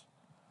Jesus.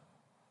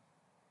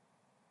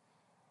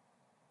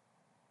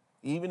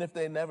 Even if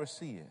they never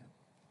see it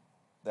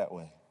that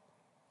way.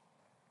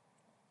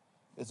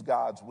 It's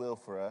God's will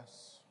for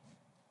us.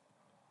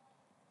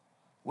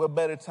 What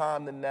better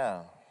time than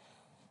now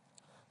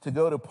to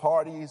go to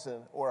parties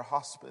or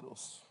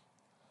hospitals,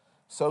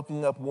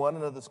 soaking up one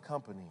another's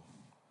company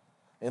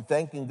and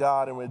thanking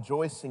God and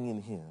rejoicing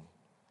in him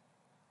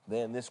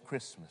than this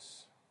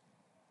Christmas.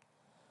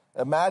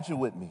 Imagine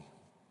with me.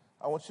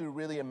 I want you to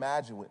really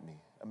imagine with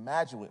me.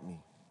 Imagine with me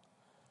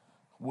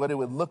what it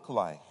would look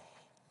like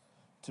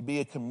to be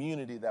a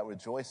community that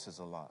rejoices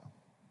a lot.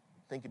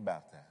 Think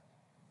about that.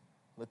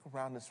 Look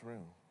around this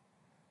room.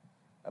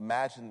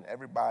 Imagine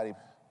everybody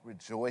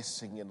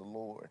rejoicing in the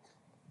Lord.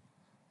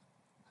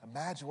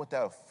 Imagine what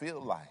that would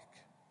feel like.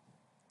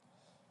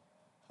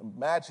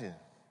 Imagine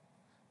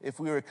if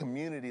we were a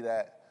community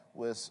that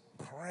was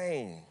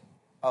praying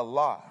a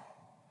lot.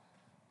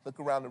 Look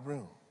around the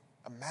room.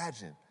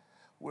 Imagine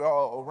we're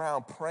all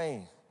around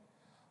praying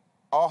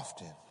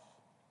often.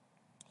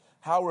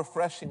 How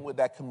refreshing would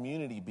that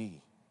community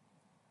be?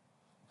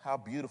 How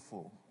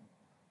beautiful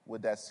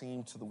would that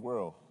seem to the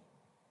world?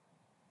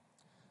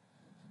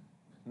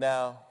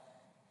 Now,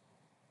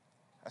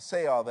 I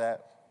say all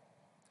that,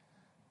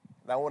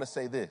 and I want to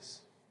say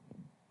this.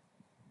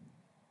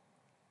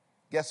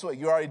 Guess what?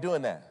 You're already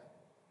doing that.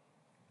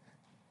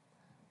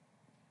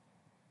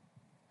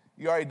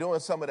 You're already doing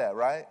some of that,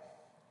 right?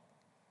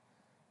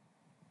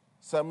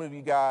 Some of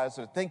you guys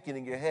are thinking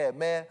in your head,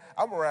 man,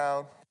 I'm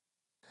around,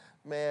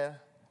 man,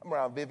 I'm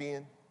around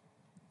Vivian.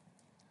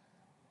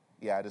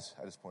 Yeah, I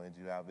just pointed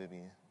you out,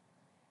 Vivian.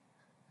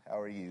 How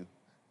are you?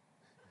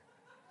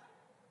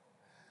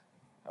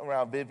 I'm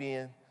around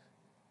Vivian.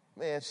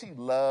 Man, she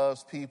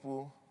loves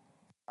people.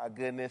 My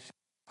goodness, she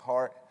has a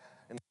heart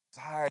and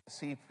desire to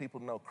see people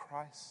know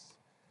Christ.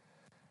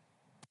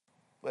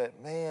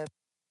 But man,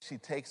 she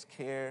takes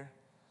care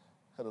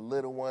of the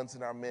little ones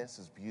in our midst.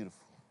 Is beautiful.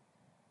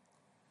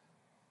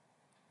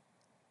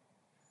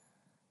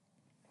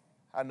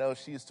 I know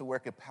she used to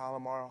work at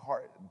Palomar. Her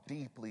heart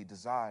deeply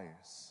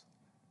desires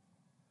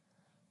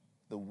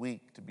the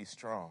weak to be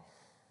strong.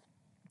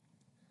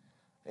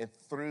 And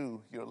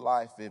through your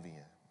life,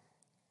 Vivian,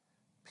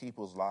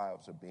 people's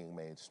lives are being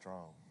made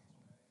strong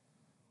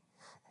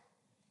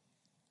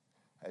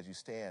as you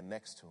stand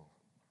next to them.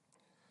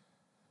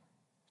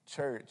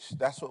 Church,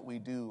 that's what we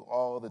do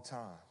all the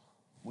time.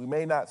 We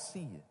may not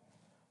see it,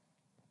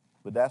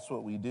 but that's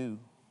what we do.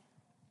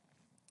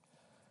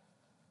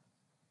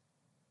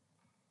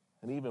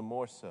 And even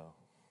more so,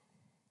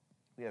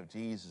 we have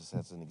Jesus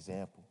as an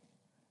example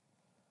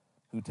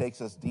who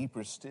takes us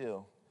deeper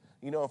still.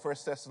 You know, in 1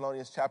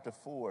 Thessalonians chapter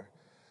 4,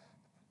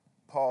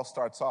 Paul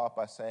starts off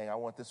by saying, I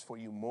want this for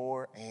you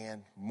more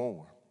and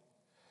more.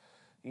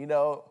 You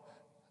know,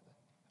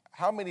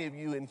 how many of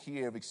you in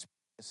here have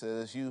experienced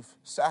it as you've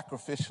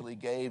sacrificially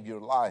gave your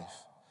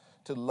life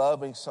to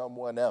loving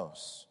someone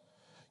else?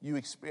 You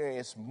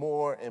experience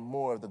more and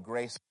more of the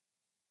grace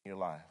in your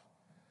life.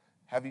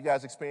 Have you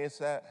guys experienced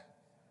that?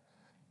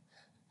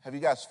 Have you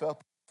guys felt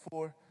that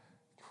before?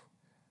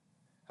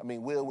 I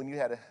mean, Will, when you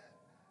had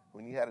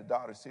a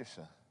daughter,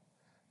 Sirsha,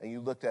 and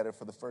you looked at her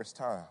for the first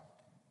time,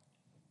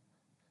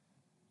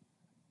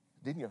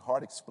 didn't your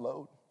heart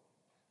explode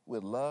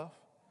with love?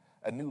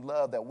 A new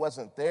love that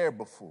wasn't there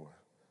before,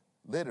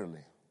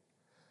 literally.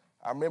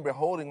 I remember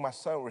holding my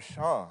son,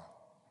 Rashawn,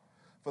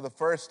 for the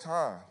first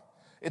time.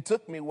 It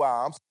took me a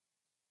while.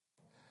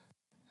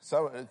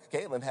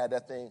 Caitlin had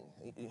that thing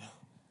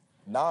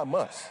 9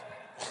 months.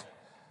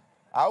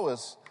 I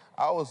was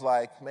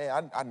like,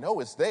 man, I know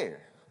it's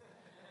there,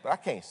 but I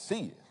can't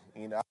see it.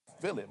 You know,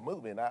 I feel it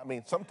moving. I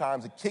mean,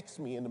 sometimes it kicks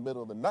me in the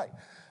middle of the night.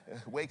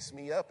 It wakes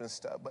me up and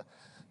stuff, but,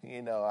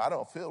 you know, I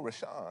don't feel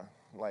Rashawn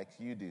like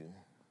you do.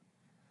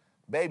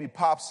 Baby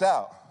pops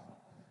out,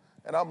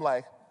 and I'm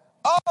like,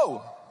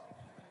 oh!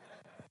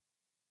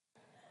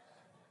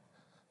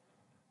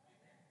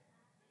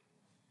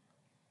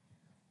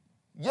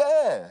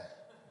 Yeah.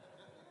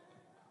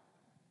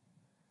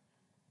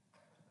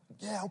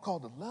 Yeah, I'm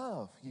called to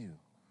love you.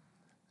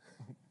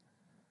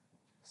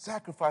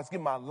 Sacrifice, give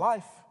my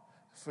life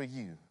for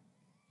you.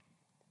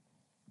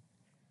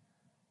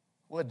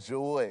 What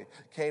joy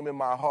came in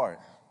my heart.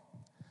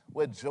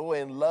 What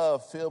joy and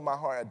love filled my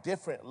heart, a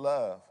different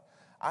love.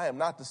 I am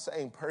not the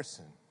same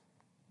person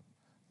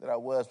that I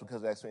was because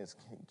of that experience.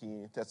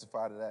 Can you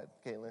testify to that,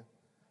 Caitlin?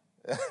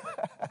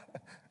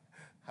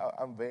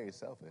 I'm very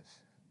selfish.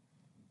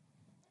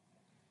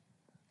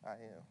 I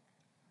am.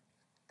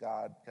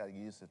 God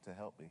used it to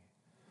help me.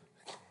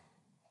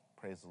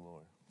 Praise the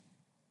Lord.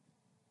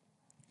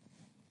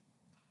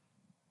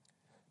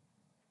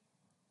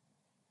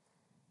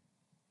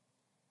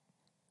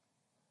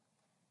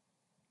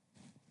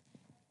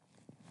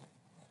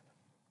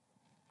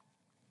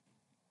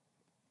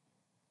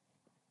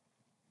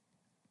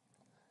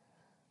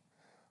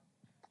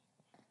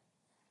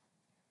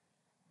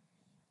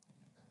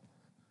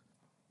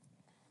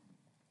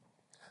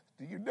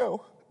 Do you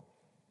know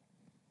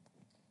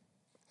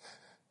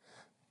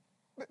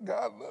that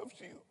God loves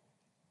you?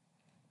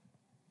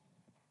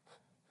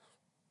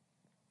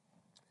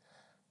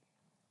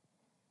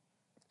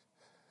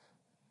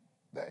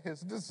 That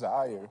his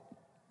desire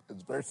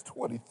is verse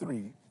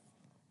 23.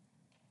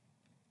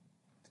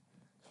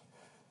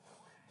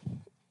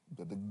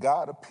 That the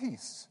God of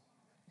peace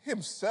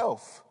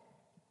himself,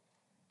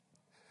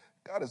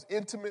 God is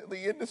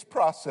intimately in this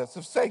process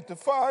of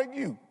sanctifying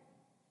you.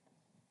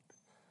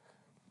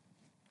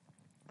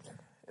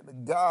 And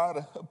the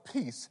God of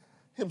peace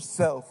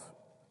himself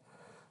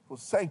will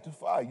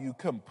sanctify you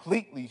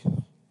completely.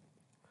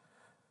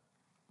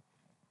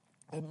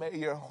 And may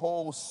your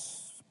whole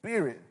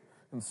spirit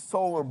and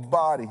soul and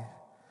body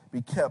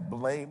be kept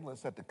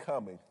blameless at the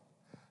coming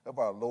of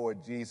our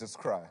Lord Jesus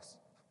Christ.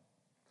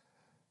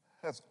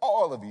 That's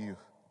all of you.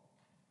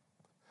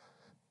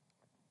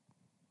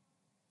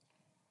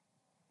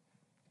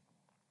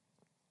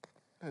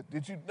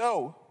 Did you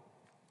know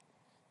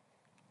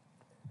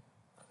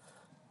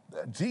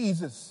that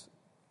Jesus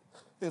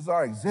is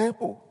our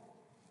example?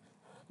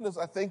 And as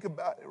I think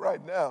about it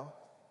right now,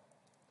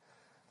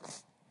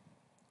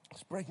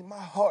 it's breaking my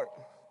heart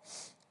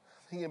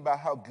thinking about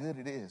how good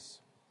it is.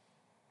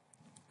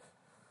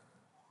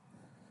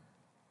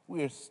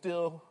 We are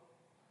still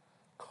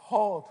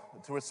called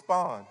to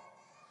respond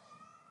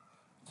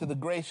to the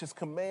gracious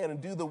command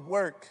and do the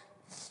work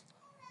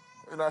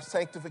in our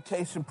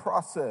sanctification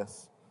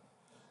process.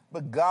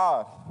 But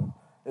God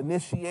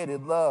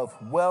initiated love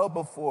well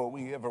before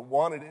we ever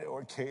wanted it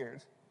or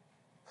cared.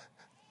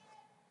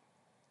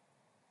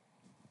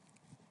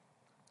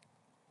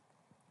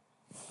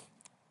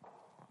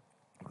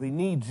 We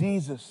need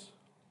Jesus,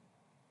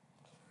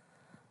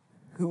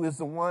 who is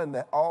the one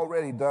that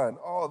already done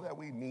all that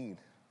we need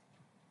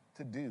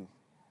to do.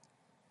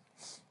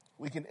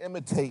 We can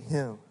imitate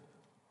him.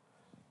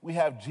 We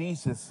have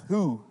Jesus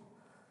who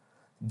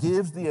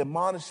gives the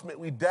admonishment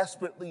we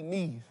desperately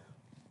need,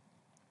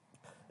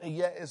 and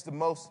yet is the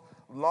most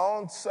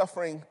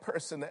long-suffering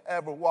person to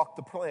ever walk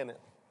the planet.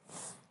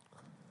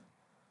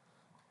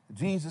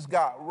 Jesus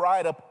got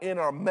right up in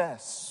our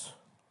mess.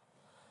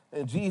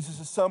 And Jesus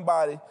is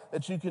somebody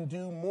that you can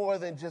do more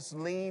than just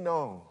lean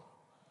on.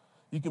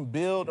 You can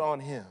build on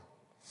him.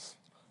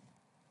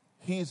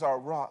 He's our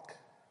rock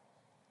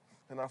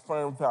and our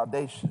firm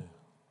foundation.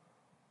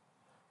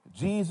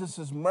 Jesus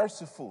is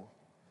merciful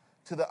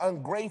to the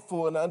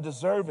ungrateful and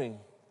undeserving.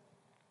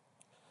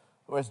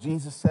 Or as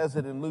Jesus says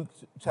it in Luke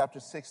chapter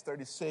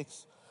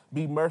 6:36,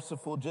 be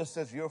merciful just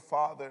as your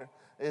Father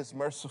is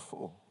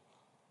merciful.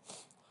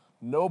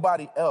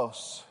 Nobody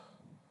else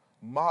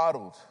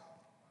modeled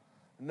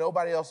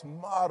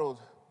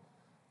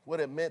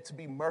what it meant to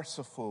be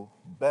merciful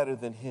better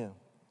than him.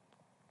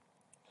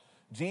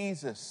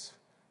 Jesus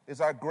is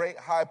our great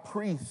high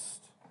priest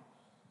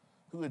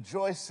who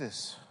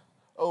rejoices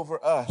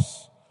over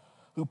us,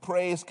 who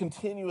prays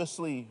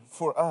continuously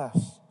for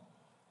us.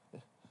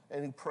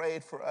 And he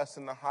prayed for us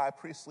in the high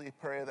priestly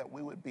prayer that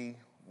we would be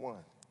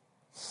one.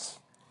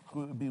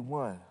 We would be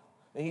one.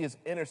 And he is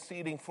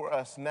interceding for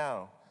us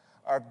now,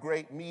 our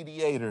great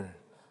mediator.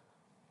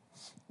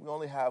 We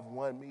only have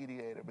one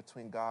mediator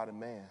between God and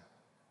man.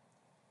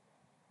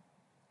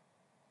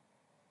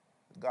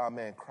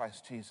 God-man,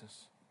 Christ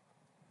Jesus.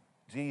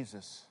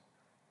 Jesus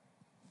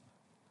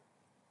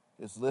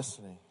is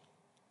listening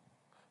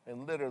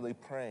and literally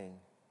praying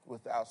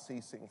without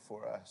ceasing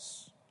for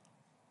us.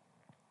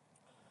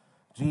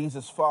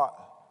 Jesus fought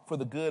for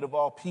the good of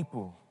all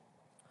people.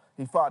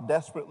 He fought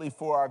desperately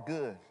for our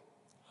good.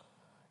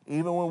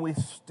 Even when we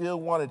still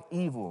wanted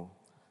evil,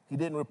 he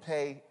didn't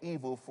repay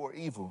evil for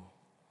evil.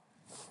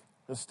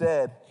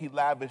 Instead, he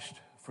lavished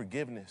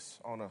forgiveness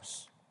on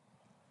us.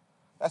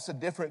 That's a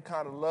different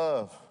kind of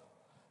love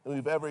than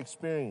we've ever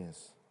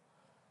experienced,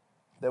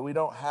 that we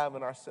don't have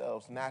in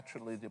ourselves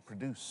naturally to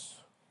produce.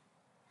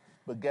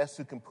 But guess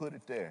who can put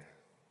it there?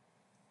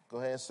 Go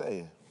ahead and say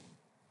it.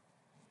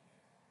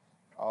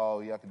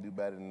 Oh, y'all can do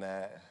better than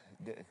that.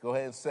 Go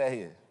ahead and say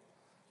it.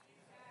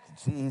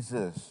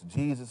 Jesus.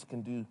 Jesus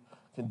can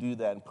do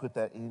that and put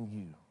that in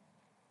you.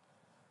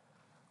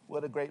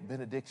 What a great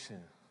benediction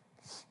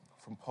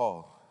from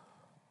Paul.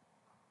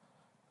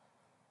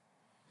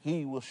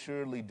 He will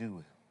surely do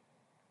it.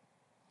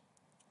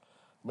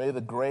 May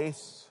the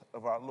grace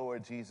of our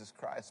Lord Jesus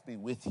Christ be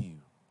with you.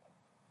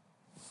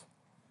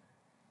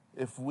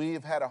 If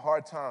we've had a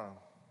hard time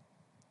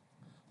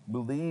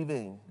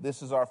believing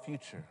this is our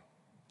future,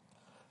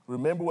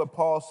 remember what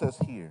Paul says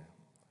here.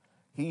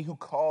 He who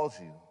calls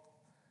you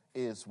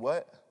is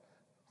what?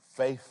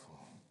 Faithful.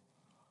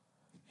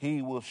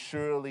 He will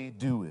surely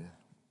do it.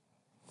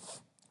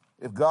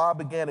 If God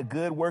began a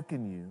good work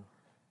in you,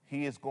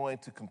 he is going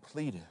to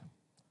complete it.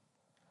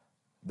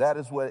 That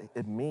is what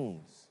it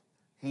means.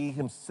 He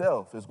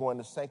himself is going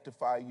to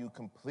sanctify you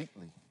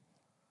completely.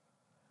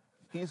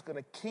 He's going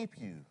to keep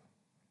you,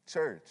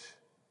 church,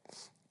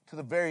 to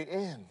the very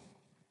end.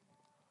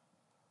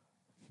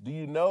 Do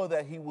you know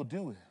that he will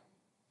do it?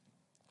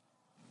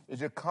 Is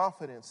your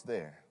confidence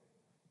there?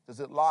 Does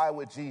it lie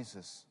with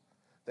Jesus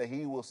that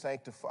he will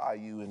sanctify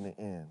you in the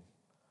end?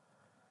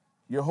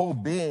 Your whole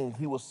being,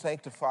 he will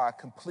sanctify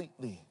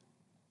completely.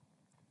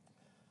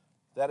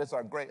 That is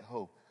our great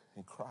hope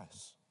in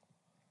Christ.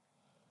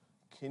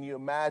 Can you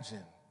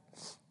imagine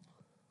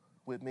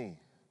with me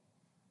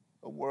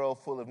a world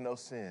full of no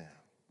sin?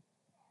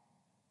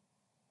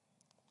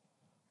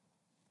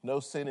 No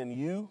sin in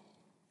you,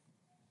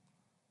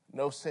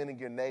 no sin in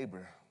your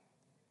neighbor,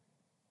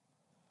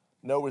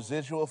 no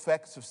residual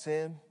effects of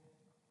sin,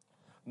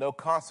 no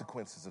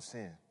consequences of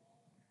sin.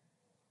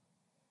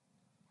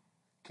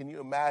 Can you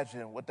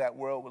imagine what that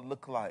world would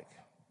look like?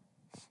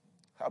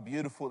 How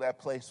beautiful that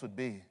place would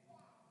be.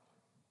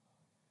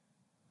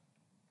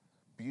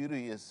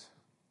 Beauty is,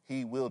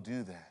 he will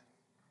do that.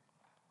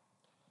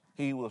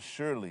 He will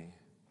surely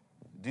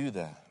do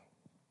that.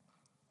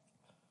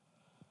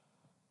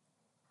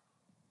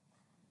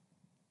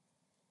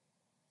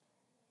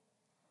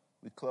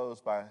 We close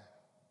by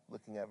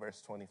looking at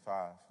verse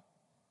 25.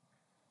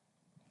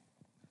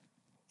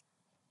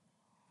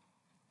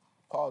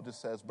 Paul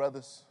just says,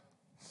 brothers,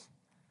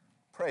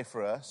 pray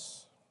for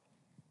us.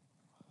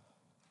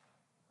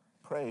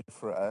 Pray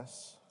for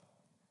us.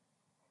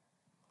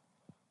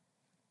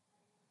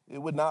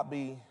 It would not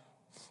be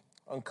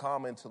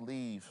uncommon to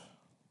leave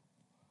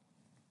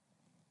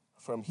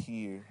from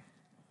here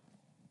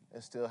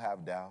and still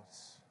have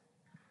doubts,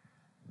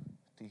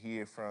 to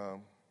hear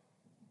from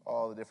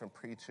all the different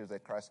preachers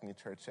at Christ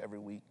Community Church every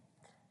week,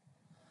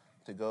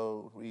 to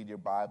go read your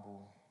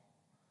Bible,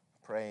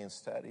 pray and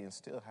study, and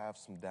still have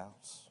some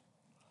doubts.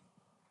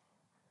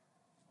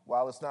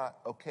 While it's not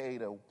okay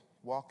to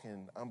walk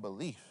in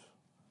unbelief,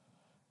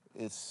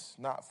 it's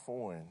not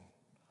foreign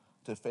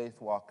to faith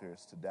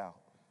walkers to doubt.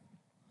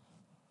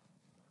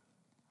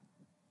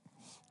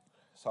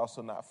 It's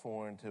also not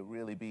foreign to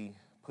really be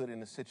put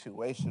in a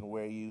situation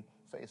where you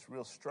face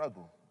real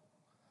struggle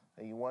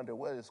and you wonder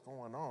what is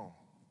going on.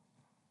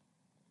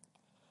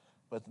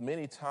 But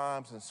many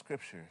times in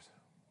scriptures,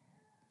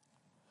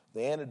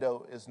 the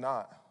antidote is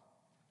not,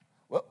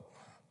 well,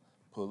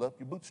 pull up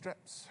your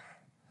bootstraps,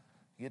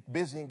 get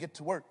busy and get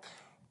to work.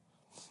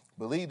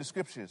 Believe the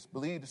scriptures,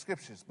 believe the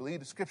scriptures, believe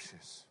the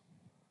scriptures.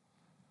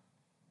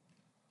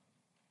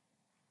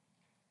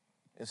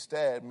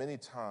 Instead, many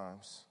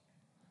times,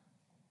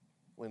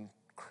 when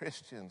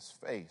Christians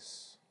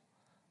face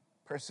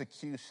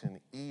persecution,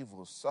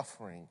 evil,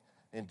 suffering,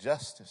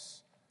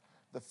 injustice,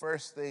 the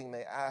first thing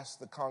they ask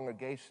the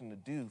congregation to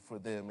do for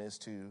them is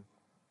to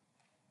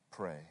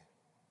pray.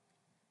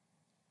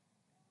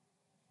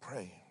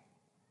 Pray.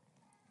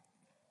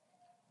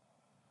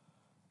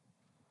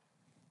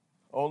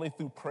 Only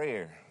through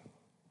prayer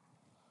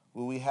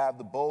will we have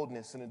the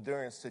boldness and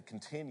endurance to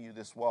continue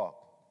this walk.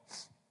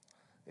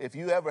 If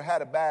you ever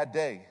had a bad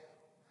day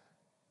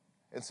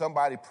and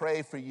somebody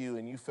prayed for you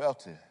and you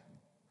felt it,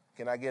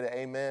 can I get an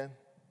amen?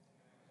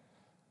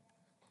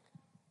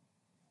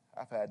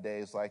 I've had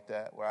days like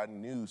that where I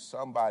knew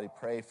somebody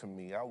prayed for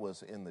me. I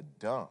was in the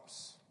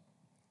dumps.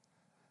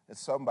 And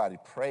somebody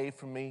prayed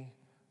for me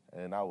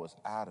and I was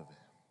out of it.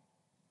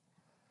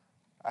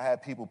 I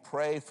had people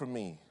pray for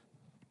me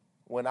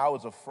when I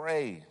was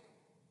afraid.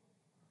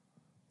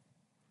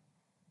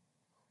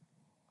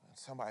 And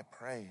somebody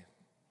prayed,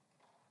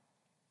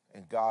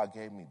 and God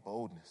gave me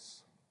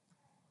boldness.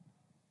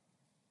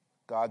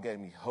 God gave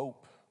me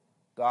hope.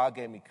 God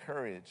gave me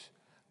courage.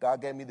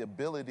 God gave me the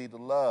ability to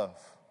love,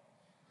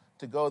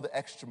 to go the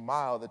extra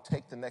mile, to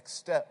take the next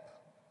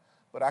step.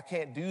 But I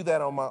can't do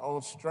that on my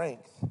own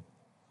strength.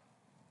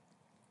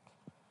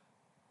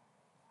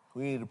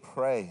 We need to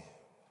pray.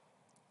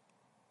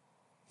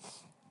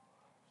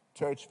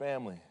 Church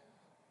family,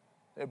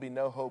 there'd be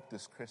no hope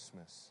this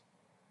Christmas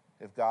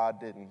if God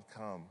didn't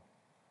come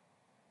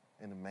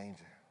in a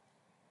manger.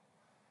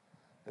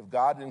 If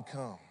God didn't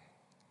come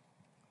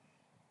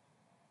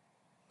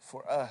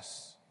for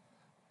us,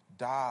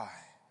 die,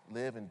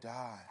 live and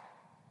die,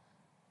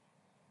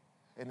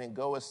 and then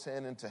go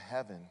ascend into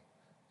heaven.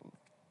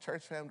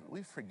 Church family,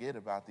 we forget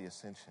about the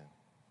ascension.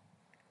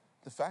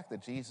 The fact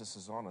that Jesus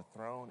is on a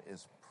throne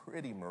is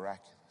pretty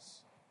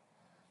miraculous.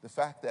 The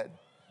fact that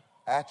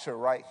at your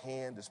right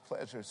hand is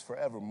pleasures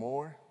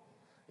forevermore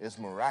is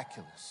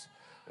miraculous.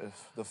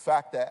 The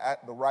fact that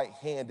at the right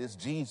hand is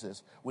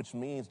Jesus, which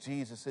means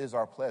Jesus is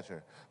our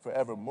pleasure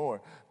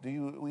forevermore.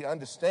 We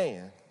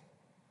understand?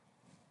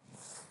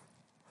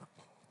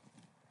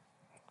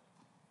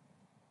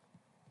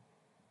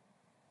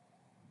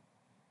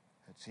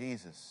 That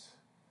Jesus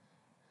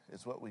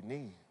is what we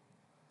need.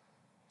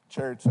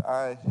 Church,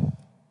 I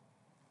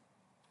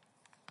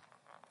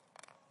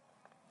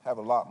have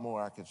a lot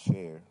more I could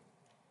share.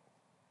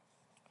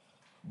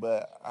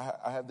 But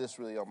I have this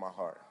really on my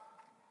heart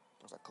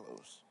as I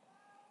close.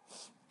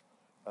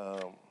 I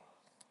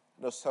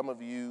know some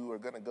of you are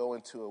going to go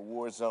into a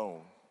war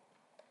zone.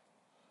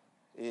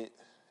 It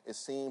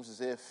seems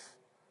as if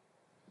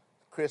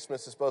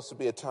Christmas is supposed to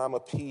be a time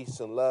of peace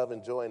and love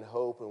and joy and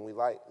hope, and we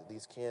light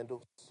these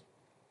candles.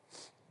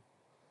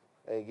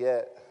 And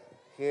yet,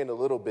 here in a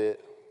little bit,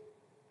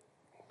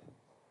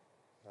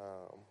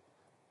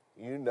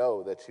 you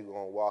know that you're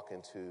going to walk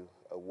into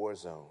a war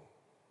zone.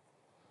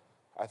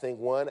 I think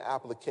one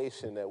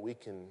application that we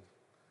can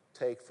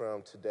take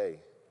from today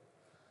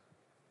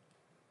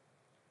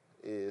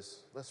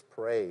is let's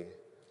pray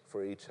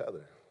for each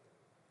other.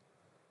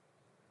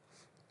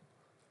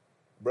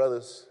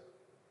 Brothers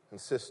and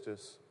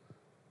sisters,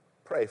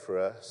 pray for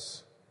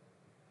us.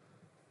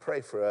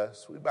 Pray for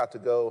us. We're about to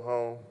go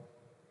home.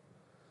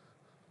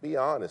 Be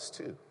honest,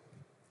 too.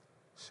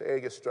 Share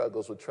your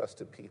struggles with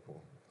trusted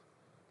people.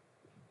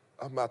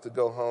 I'm about to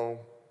go home.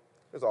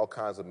 There's all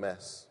kinds of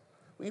mess.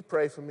 Will you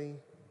pray for me?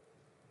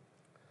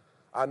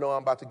 I know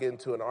I'm about to get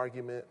into an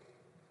argument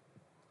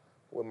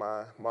with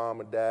my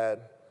mom and dad.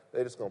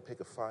 They're just going to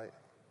pick a fight.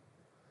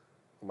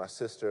 With my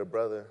sister or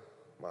brother,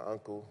 my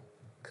uncle,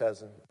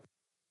 cousin.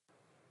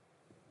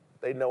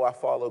 They know I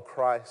follow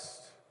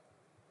Christ.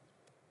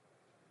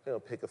 They'll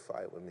pick a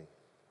fight with me.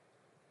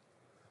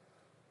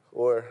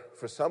 Or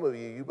for some of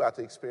you, you're about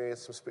to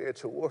experience some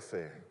spiritual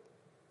warfare.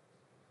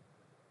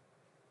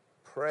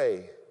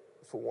 Pray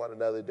for one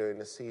another during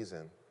the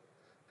season.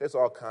 There's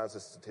all kinds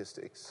of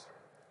statistics.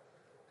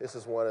 This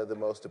is one of the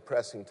most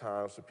depressing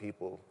times for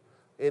people.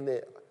 Isn't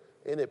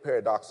it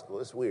paradoxical?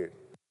 It's weird.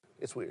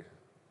 It's weird.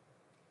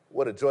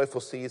 What a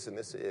joyful season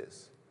this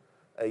is.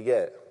 And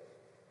yet,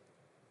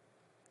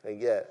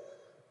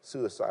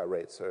 suicide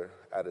rates are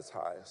at its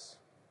highest.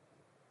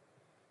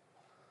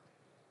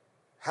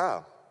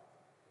 How?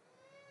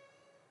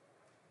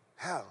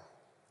 How?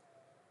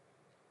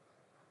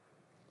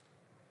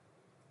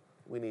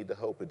 We need the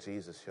hope of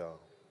Jesus, y'all.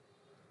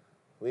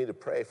 We need to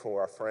pray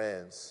for our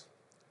friends,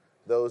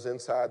 those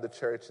inside the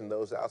church and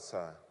those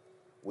outside.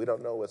 We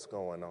don't know what's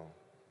going on.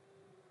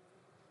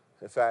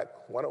 In fact,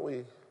 why don't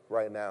we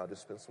right now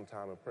just spend some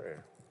time in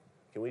prayer?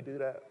 Can we do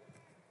that?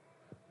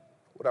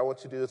 What I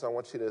want you to do is I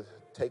want you to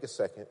take a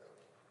second,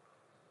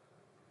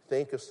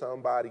 think of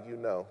somebody you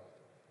know,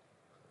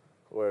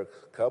 or a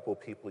couple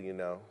people you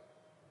know,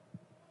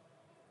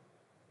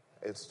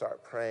 and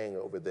start praying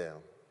over them.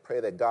 Pray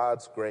that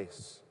God's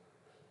grace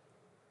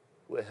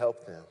would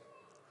help them.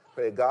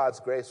 Pray that God's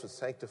grace would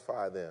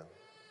sanctify them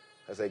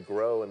as they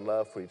grow in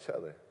love for each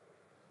other.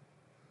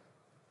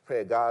 Pray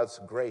that God's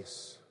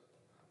grace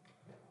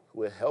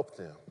would help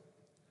them.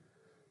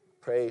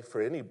 Pray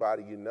for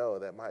anybody you know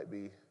that might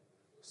be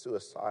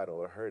suicidal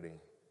or hurting.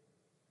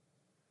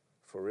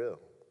 For real.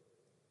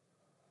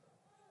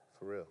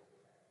 For real.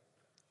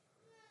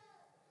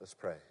 Let's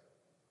pray.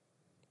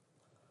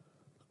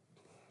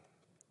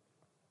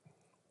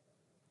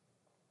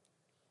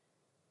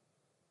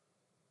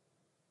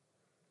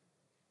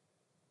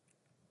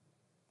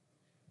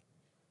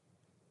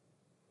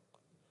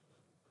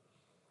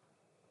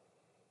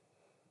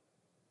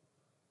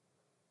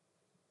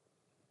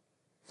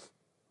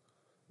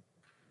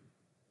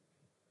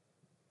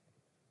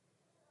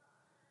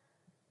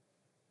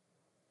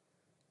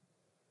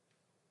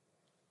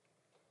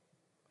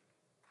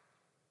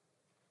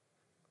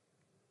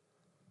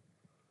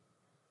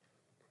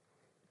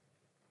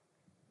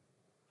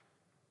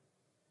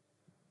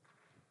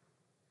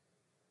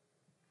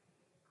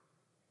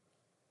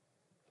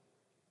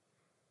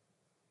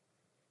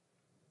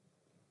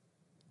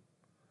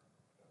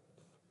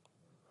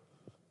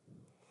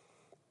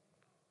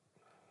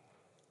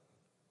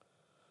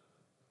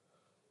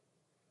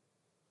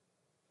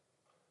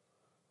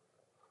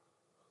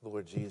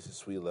 Lord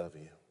Jesus, we love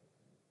you.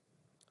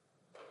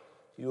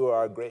 You are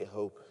our great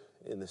hope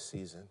in this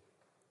season.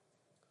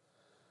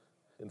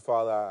 And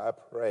Father, I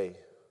pray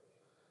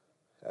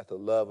that the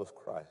love of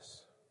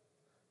Christ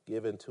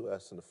given to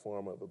us in the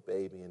form of a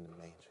baby in the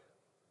manger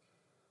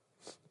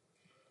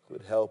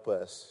would help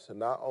us to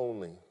not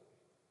only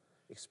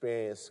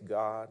experience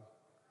God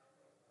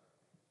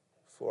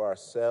for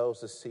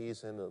ourselves this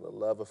season and the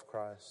love of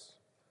Christ,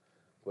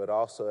 but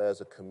also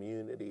as a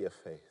community of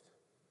faith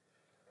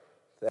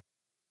that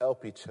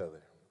help each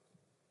other,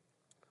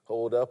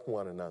 hold up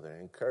one another,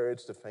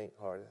 encourage the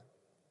faint-hearted,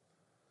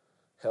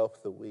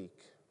 help the weak.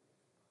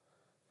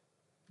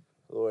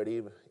 Lord,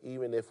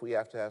 even if we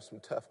have to have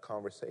some tough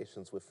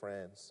conversations with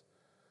friends,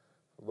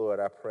 Lord,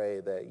 I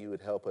pray that you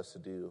would help us to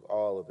do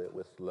all of it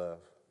with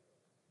love.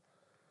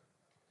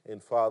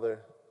 And Father,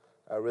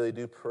 I really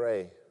do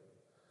pray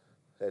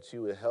that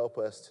you would help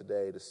us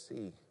today to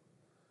see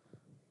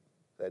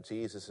that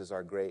Jesus is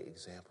our great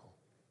example.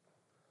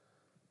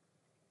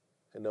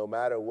 And no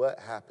matter what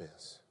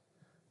happens,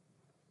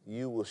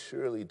 you will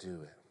surely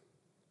do it.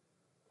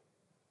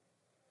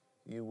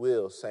 You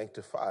will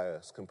sanctify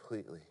us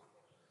completely.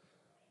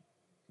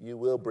 You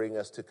will bring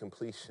us to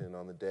completion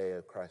on the day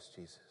of Christ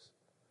Jesus.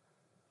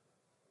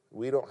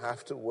 We don't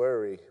have to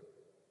worry.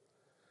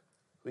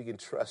 We can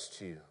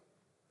trust you.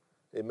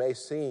 It may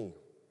seem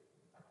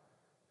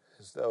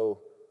as though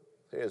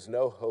there is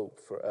no hope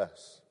for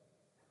us.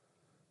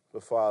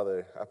 But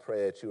Father, I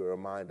pray that you will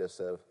remind us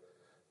of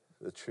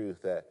the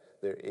truth that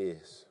there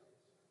is.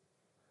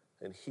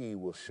 And he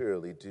will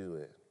surely do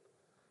it.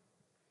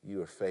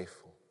 You are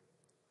faithful.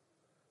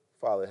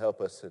 Father,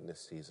 help us in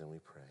this season, we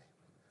pray.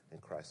 In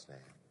Christ's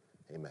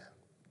name, amen.